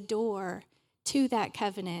was the door to that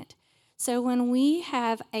covenant. So when we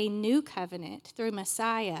have a new covenant through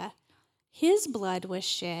Messiah, his blood was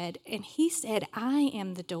shed, and he said, I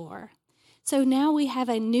am the door. So now we have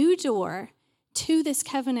a new door to this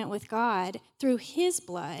covenant with God through his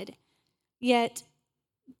blood. Yet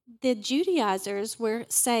the Judaizers were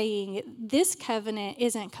saying this covenant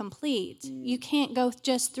isn't complete. You can't go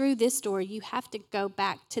just through this door. You have to go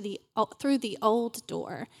back to through the old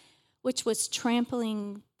door, which was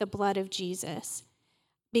trampling the blood of Jesus,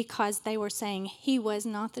 because they were saying he was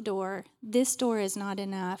not the door. This door is not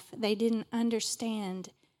enough. They didn't understand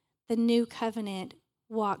the new covenant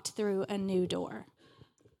walked through a new door.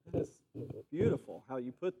 That's beautiful how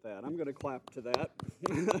you put that. I'm going to clap to that.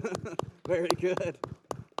 Very good.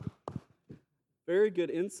 Very good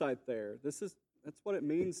insight there. That's what it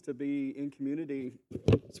means to be in community.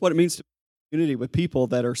 It's what it means to be in community with people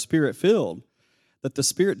that are Spirit-filled. that the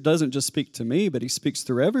Spirit doesn't just speak to me, but he speaks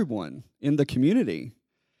through everyone in the community.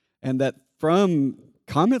 And that from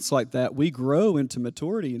comments like that, we grow into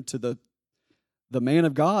maturity, into the man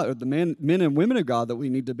of God, or the men and women of God that we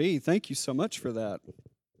need to be. Thank you so much for that.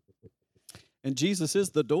 And Jesus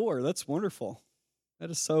is the door. That's wonderful.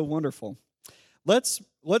 That is so wonderful. Let's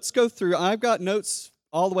go through. I've got notes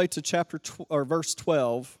all the way to verse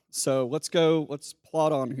 12. So let's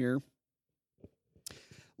plot on here.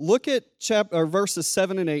 Look at verses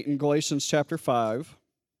 7 and 8 in Galatians chapter 5.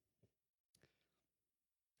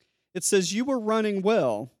 It says, "You were running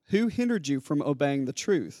well. Who hindered you from obeying the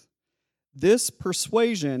truth? This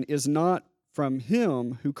persuasion is not from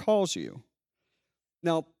him who calls you."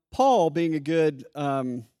 Now, Paul, being a good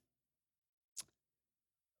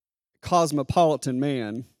cosmopolitan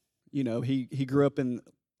man, he grew up in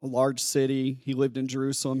a large city. He lived in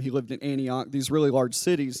Jerusalem. He lived in Antioch, these really large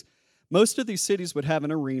cities. Most of these cities would have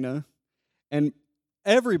an arena, and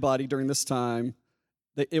everybody during this time,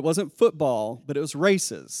 it wasn't football, but it was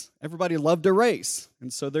races. Everybody loved to race,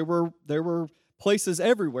 and so there were places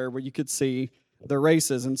everywhere where you could see the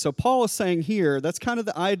races. And so Paul is saying here, that's kind of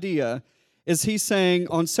the idea, is he's saying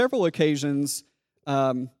on several occasions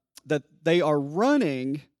that they are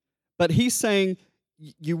running, but he's saying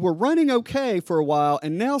you were running okay for a while,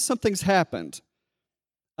 and now something's happened.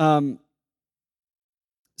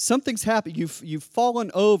 Something's happened. You've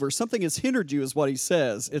fallen over. Something has hindered you, is what he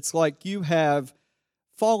says. It's like you have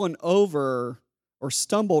fallen over or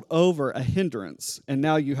stumbled over a hindrance, and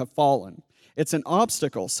now you have fallen. It's an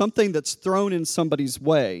obstacle, something that's thrown in somebody's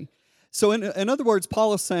way. So in other words,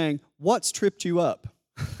 Paul is saying, what's tripped you up?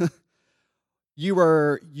 You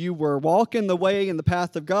were walking the way in the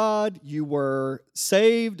path of God. You were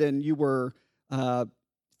saved, and you were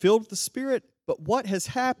filled with the Spirit. But what has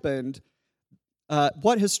happened?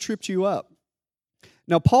 What has tripped you up?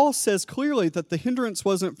 Now, Paul says clearly that the hindrance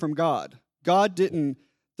wasn't from God. God didn't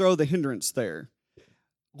throw the hindrance there.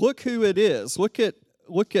 Look who it is. Look at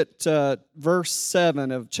verse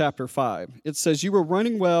 7 of chapter 5. It says, "You were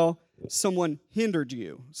running well, someone hindered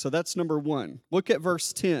you." So that's number one. Look at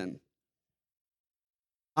verse 10.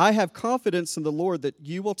 "I have confidence in the Lord that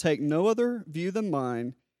you will take no other view than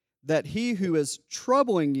mine, that he who is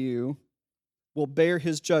troubling you will bear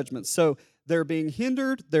his judgment." So they're being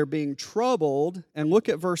hindered, they're being troubled. And look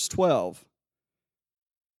at verse 12.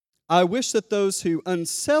 "I wish that those who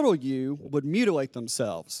unsettle you would mutilate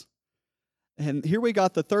themselves." And here we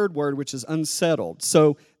got the third word, which is unsettled.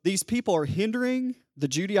 So these people are hindering, the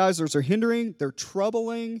Judaizers are hindering, they're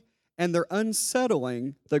troubling, and they're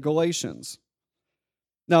unsettling the Galatians.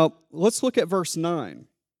 Now, let's look at verse 9.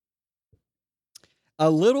 "A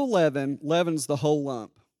little leaven leavens the whole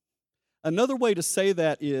lump." Another way to say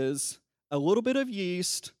that is a little bit of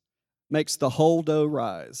yeast makes the whole dough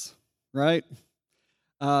rise, right?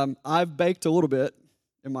 I've baked a little bit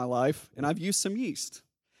in my life, and I've used some yeast.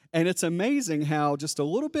 And it's amazing how just a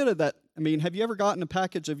little bit of that, have you ever gotten a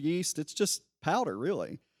package of yeast? It's just powder,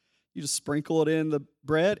 really. You just sprinkle it in the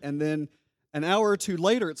bread, and then an hour or two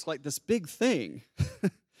later, it's like this big thing.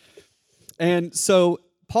 And so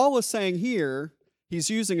Paul is saying here, he's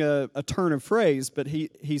using a turn of phrase, but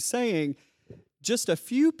he's saying just a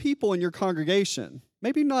few people in your congregation,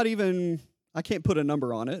 maybe not even, I can't put a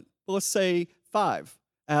number on it, but let's say 5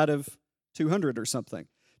 out of 200 or something.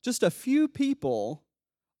 Just a few people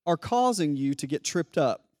are causing you to get tripped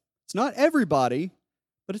up. It's not everybody,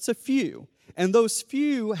 but it's a few. And those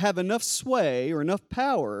few have enough sway or enough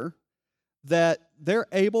power that they're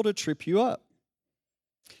able to trip you up.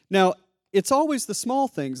 Now, it's always the small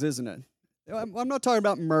things, isn't it? I'm not talking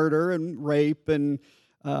about murder and rape and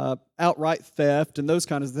outright theft and those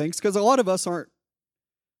kinds of things, because a lot of us aren't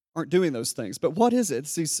doing those things. But what is it?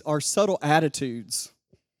 It's these our subtle attitudes,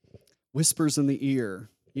 whispers in the ear,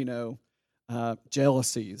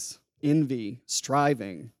 jealousies, envy,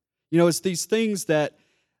 striving. It's these things that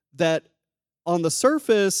on the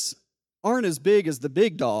surface aren't as big as the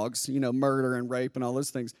big dogs, murder and rape and all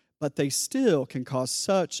those things, but they still can cause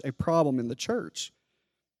such a problem in the church.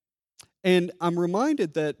 And I'm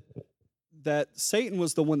reminded that Satan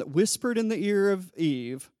was the one that whispered in the ear of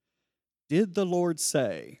Eve, "Did the Lord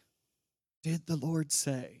say? Did the Lord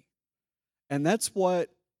say?" And that's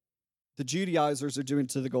what the Judaizers are doing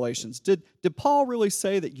to the Galatians. Did Paul really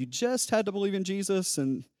say that you just had to believe in Jesus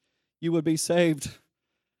and you would be saved?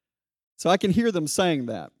 So I can hear them saying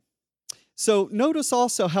that. So notice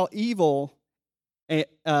also how evil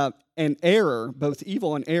and error, both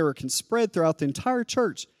evil and error, can spread throughout the entire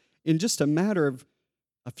church in just a matter of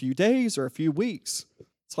a few days or a few weeks.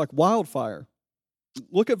 It's like wildfire.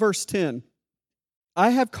 Look at verse 10.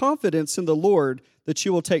 "I have confidence in the Lord that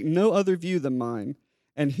you will take no other view than mine,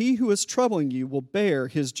 and he who is troubling you will bear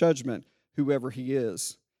his judgment, whoever he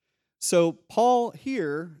is. So Paul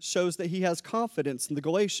here shows that he has confidence in the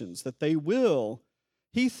Galatians, that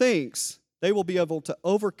he thinks they will be able to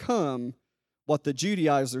overcome what the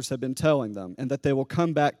Judaizers have been telling them, and that they will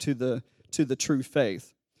come back to the true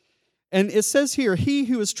faith. And it says here, he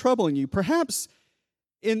who is troubling you. Perhaps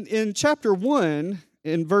in chapter 1,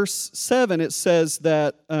 in verse 7, it says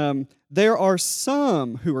that there are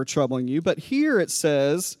some who are troubling you. But here it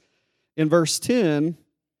says, in verse 10,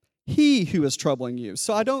 he who is troubling you.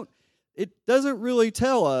 So it doesn't really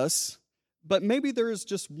tell us, but maybe there is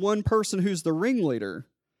just one person who's the ringleader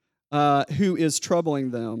who is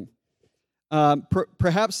troubling them.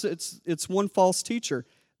 Perhaps it's one false teacher.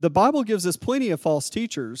 The Bible gives us plenty of false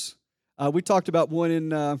teachers. We talked about one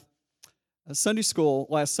in Sunday school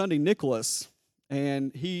last Sunday, Nicholas,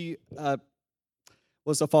 and he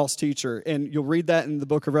was a false teacher. And you'll read that in the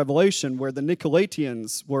book of Revelation, where the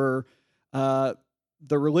Nicolaitans were the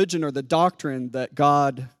religion or the doctrine that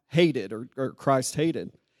God hated or Christ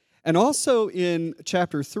hated. And also in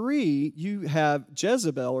chapter 3, you have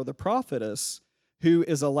Jezebel, or the prophetess, who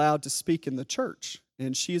is allowed to speak in the church.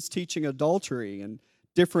 And she is teaching adultery and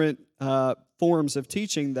different forms of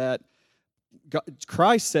teaching that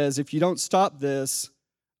Christ says, if you don't stop this,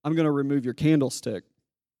 I'm going to remove your candlestick.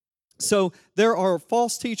 So there are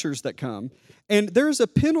false teachers that come, and there's a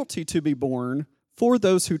penalty to be borne for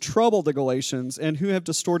those who trouble the Galatians and who have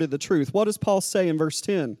distorted the truth. What does Paul say in verse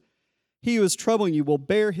 10? He who is troubling you will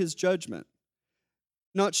bear his judgment.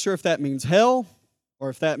 Not sure if that means hell, or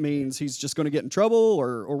if that means he's just going to get in trouble,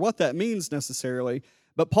 or what that means necessarily.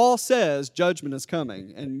 But Paul says judgment is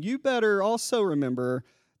coming. And you better also remember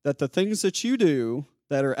that the things that you do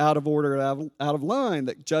that are out of order, out of line,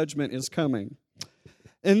 that judgment is coming.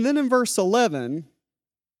 And then in verse 11,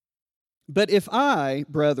 but if I,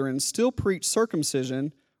 brethren, still preach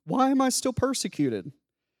circumcision, why am I still persecuted?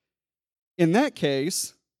 In that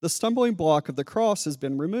case, the stumbling block of the cross has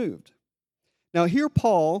been removed. Now here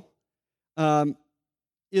Paul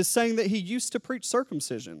is saying that he used to preach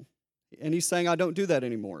circumcision. And he's saying, I don't do that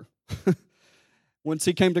anymore. Once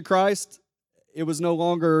he came to Christ, it was no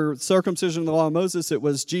longer circumcision in the law of Moses, it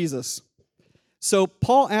was Jesus. So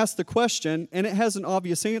Paul asked the question, and it has an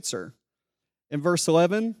obvious answer. In verse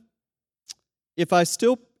 11, if I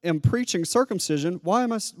still am preaching circumcision, why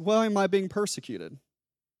am I being persecuted?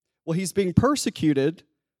 Well, he's being persecuted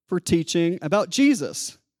for teaching about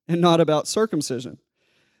Jesus and not about circumcision.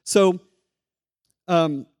 So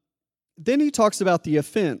then he talks about the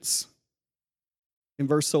offense in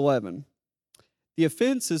verse 11. The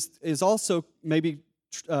offense is also maybe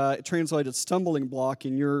translated stumbling block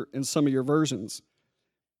in some of your versions.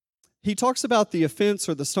 He talks about the offense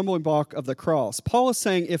or the stumbling block of the cross. Paul is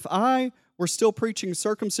saying, if I were still preaching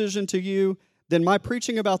circumcision to you, then my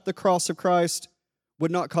preaching about the cross of Christ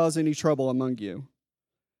would not cause any trouble among you,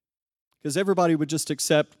 because everybody would just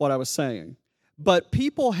accept what I was saying. But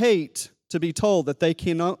people hate to be told that they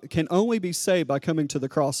can only be saved by coming to the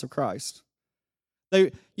cross of Christ.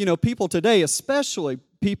 People today, especially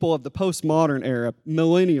people of the postmodern era,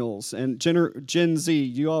 millennials and Gen Z,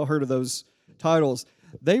 you all heard of those titles,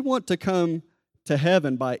 they want to come to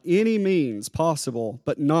heaven by any means possible,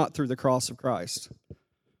 but not through the cross of Christ.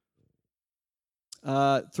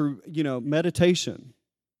 Through, meditation,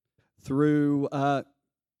 through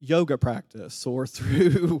yoga practice, or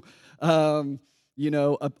through,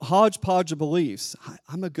 a hodgepodge of beliefs.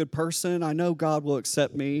 I'm a good person. I know God will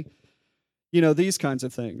accept me. These kinds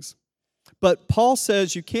of things. But Paul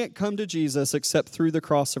says you can't come to Jesus except through the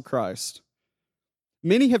cross of Christ.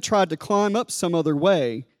 Many have tried to climb up some other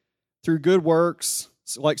way through good works,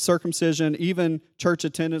 like circumcision, even church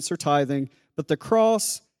attendance or tithing, but the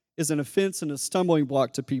cross is an offense and a stumbling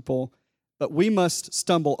block to people, but we must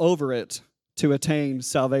stumble over it to attain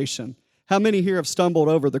salvation. How many here have stumbled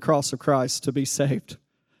over the cross of Christ to be saved?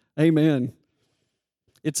 Amen.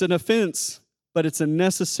 It's an offense, but it's a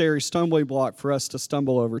necessary stumbling block for us to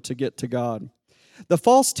stumble over to get to God. The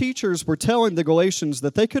false teachers were telling the Galatians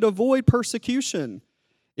that they could avoid persecution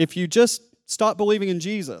if you just stop believing in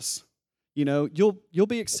Jesus. You'll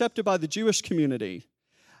be accepted by the Jewish community.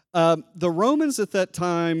 The Romans at that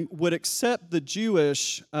time would accept the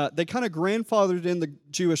Jewish, they kind of grandfathered in the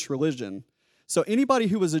Jewish religion. So anybody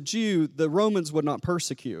who was a Jew, the Romans would not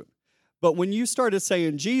persecute. But when you started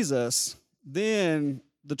saying Jesus, then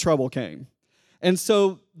the trouble came. And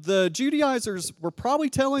so the Judaizers were probably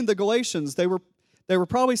telling the Galatians, they were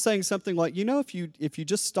probably saying something like, if you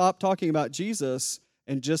just stop talking about Jesus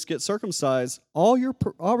and just get circumcised, all your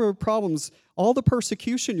problems, all the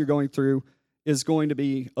persecution you're going through is going to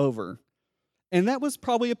be over. And that was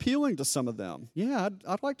probably appealing to some of them. Yeah,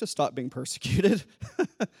 I'd like to stop being persecuted.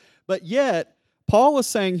 But yet, Paul is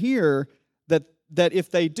saying here that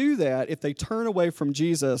if they do that, if they turn away from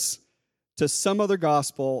Jesus to some other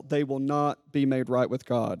gospel, they will not be made right with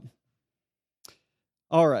God.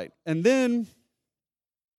 All right, and then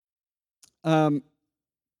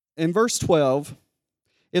in verse 12,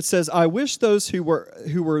 it says, I wish those who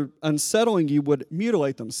were unsettling you would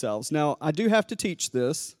mutilate themselves. Now, I do have to teach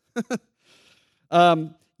this.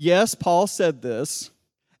 Yes, Paul said this,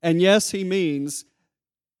 and yes, he means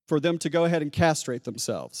for them to go ahead and castrate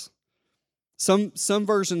themselves. Some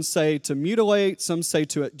versions say to mutilate, some say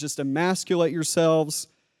to just emasculate yourselves.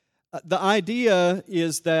 The idea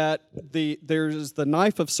is that there's the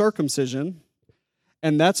knife of circumcision,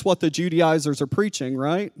 and that's what the Judaizers are preaching,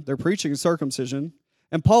 right? They're preaching circumcision.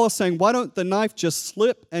 And Paul is saying, why don't the knife just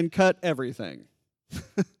slip and cut everything?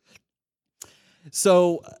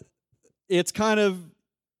 So it's kind of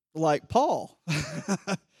like Paul.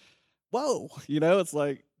 Whoa, it's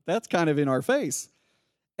like, that's kind of in our face.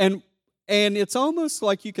 And it's almost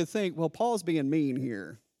like you could think, well, Paul's being mean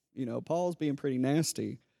here. Paul's being pretty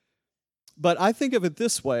nasty. But I think of it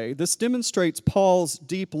this way. This demonstrates Paul's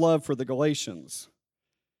deep love for the Galatians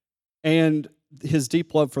and his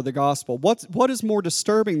deep love for the gospel. What is more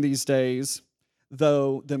disturbing these days,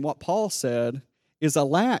 though, than what Paul said, is a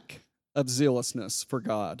lack of zealousness for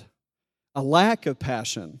God, a lack of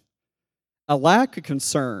passion, a lack of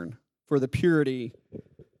concern for the purity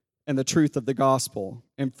and the truth of the gospel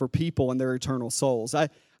and for people and their eternal souls. I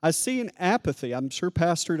see an apathy. I'm sure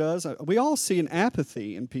Pastor does. We all see an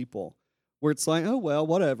apathy in people where it's like, oh, well,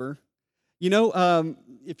 whatever.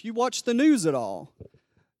 If you watch the news at all,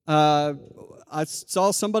 I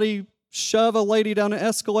saw somebody shove a lady down an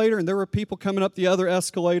escalator, and there were people coming up the other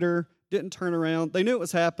escalator, didn't turn around. They knew it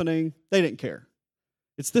was happening. They didn't care.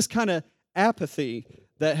 It's this kind of apathy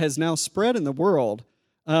that has now spread in the world.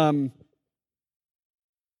 And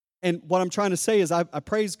what I'm trying to say is I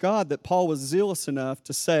praise God that Paul was zealous enough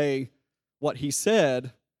to say what he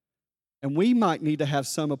said, and we might need to have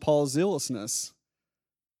some of Paul's zealousness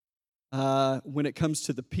when it comes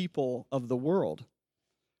to the people of the world.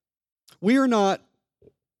 We are not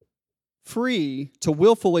free to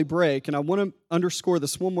willfully break, and I want to underscore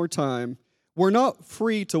this one more time. We're not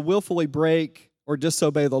free to willfully break or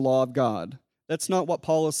disobey the law of God. That's not what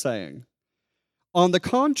Paul is saying. On the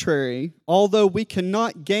contrary, although we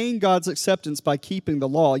cannot gain God's acceptance by keeping the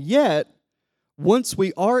law, yet, once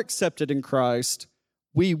we are accepted in Christ,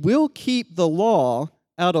 we will keep the law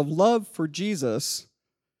out of love for Jesus,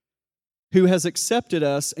 who has accepted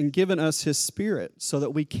us and given us his Spirit so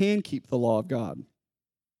that we can keep the law of God.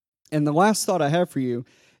 And the last thought I have for you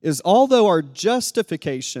is, although our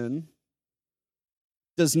justification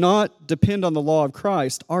does not depend on the law of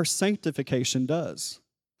Christ, our sanctification does.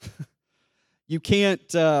 You can't,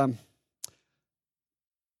 you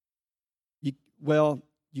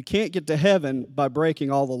can't get to heaven by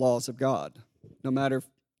breaking all the laws of God, no matter if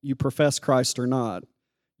you profess Christ or not.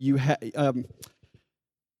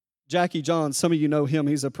 Jackie John, some of you know him.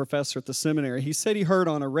 He's a professor at the seminary. He said he heard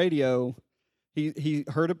on a radio. He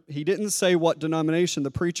didn't say what denomination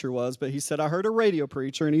the preacher was, but he said, I heard a radio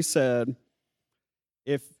preacher, and he said,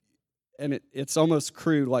 it's almost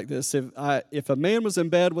crude like this. If a man was in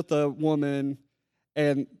bed with a woman,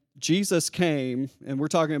 and Jesus came, and we're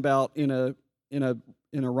talking about in a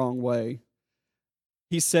wrong way,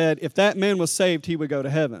 he said, if that man was saved, he would go to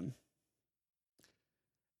heaven.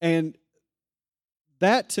 And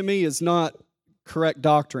that to me is not correct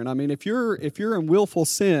doctrine. I mean, if you're in willful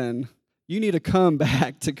sin, you need to come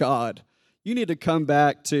back to God. You need to come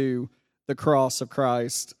back to the cross of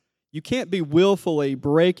Christ. You can't be willfully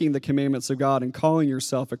breaking the commandments of God and calling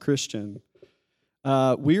yourself a Christian.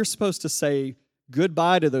 We are supposed to say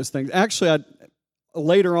goodbye to those things. Actually,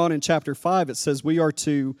 later on in chapter 5, it says we are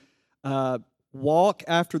to walk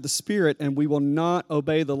after the Spirit, and we will not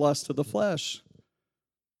obey the lust of the flesh.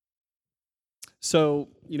 So,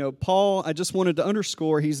 Paul, I just wanted to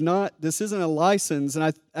underscore, this isn't a license,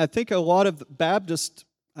 and I think a lot of Baptists,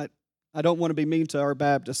 I don't want to be mean to our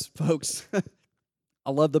Baptist folks. I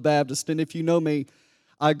love the Baptist, and if you know me,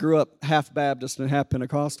 I grew up half Baptist and half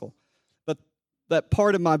Pentecostal. But that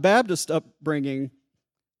part of my Baptist upbringing,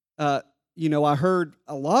 I heard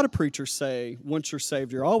a lot of preachers say, once you're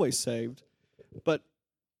saved, you're always saved. But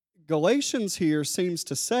Galatians here seems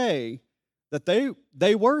to say that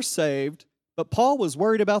they were saved, but Paul was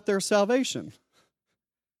worried about their salvation.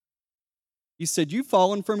 He said, you've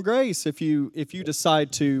fallen from grace if you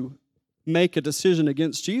decide to make a decision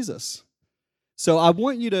against Jesus. So I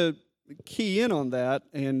want you to key in on that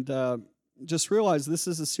and just realize this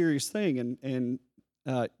is a serious thing, and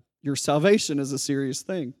your salvation is a serious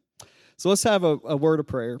thing. So let's have a word of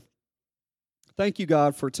prayer. Thank you,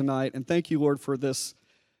 God, for tonight, and thank you, Lord, for this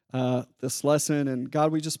lesson. And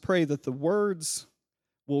God, we just pray that the words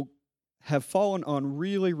will have fallen on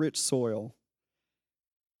really rich soil,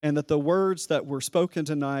 and that the words that were spoken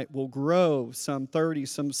tonight will grow some 30,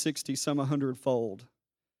 some 60, some 100-fold.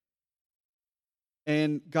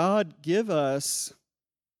 And God, give us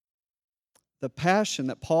the passion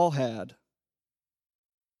that Paul had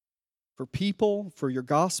for people, for your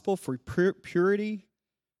gospel, for purity,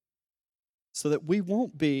 so that we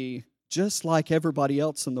won't be just like everybody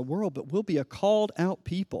else in the world, but we'll be a called out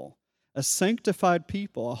people, a sanctified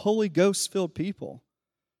people, a Holy Ghost-filled people.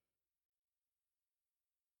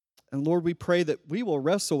 And Lord, we pray that we will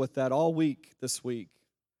wrestle with that all week this week.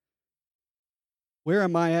 Where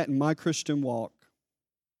am I at in my Christian walk?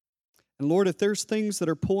 And Lord, if there's things that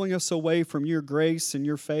are pulling us away from your grace and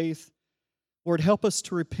your faith, Lord, help us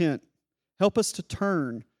to repent. Help us to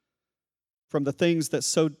turn from the things that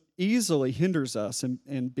so easily hinders us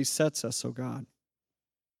and besets us, oh God.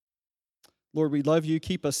 Lord, we love you.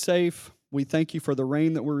 Keep us safe. We thank you for the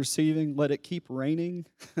rain that we're receiving. Let it keep raining.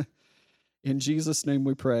 In Jesus' name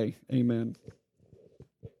we pray. Amen.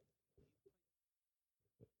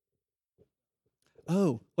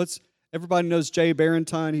 Everybody knows Jay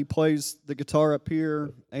Barentine. He plays the guitar up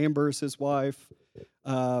here. Amber is his wife.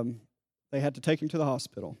 They had to take him to the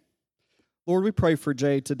hospital. Lord, we pray for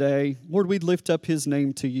Jay today. Lord, we lift up his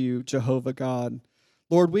name to you, Jehovah God.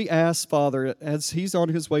 Lord, we ask, Father, as he's on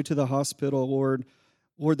his way to the hospital, Lord,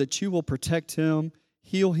 that you will protect him,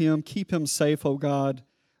 heal him, keep him safe, oh God.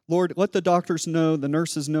 Lord, let the doctors know, the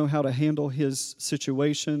nurses know how to handle his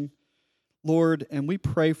situation. Lord, and we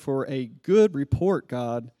pray for a good report,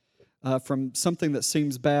 God, from something that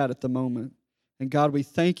seems bad at the moment. And God, we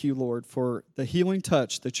thank you, Lord, for the healing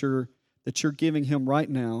touch that you're giving him right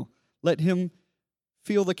now. Let him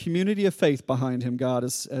feel the community of faith behind him, God,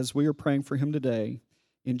 as we are praying for him today.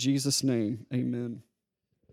 In Jesus' name, amen.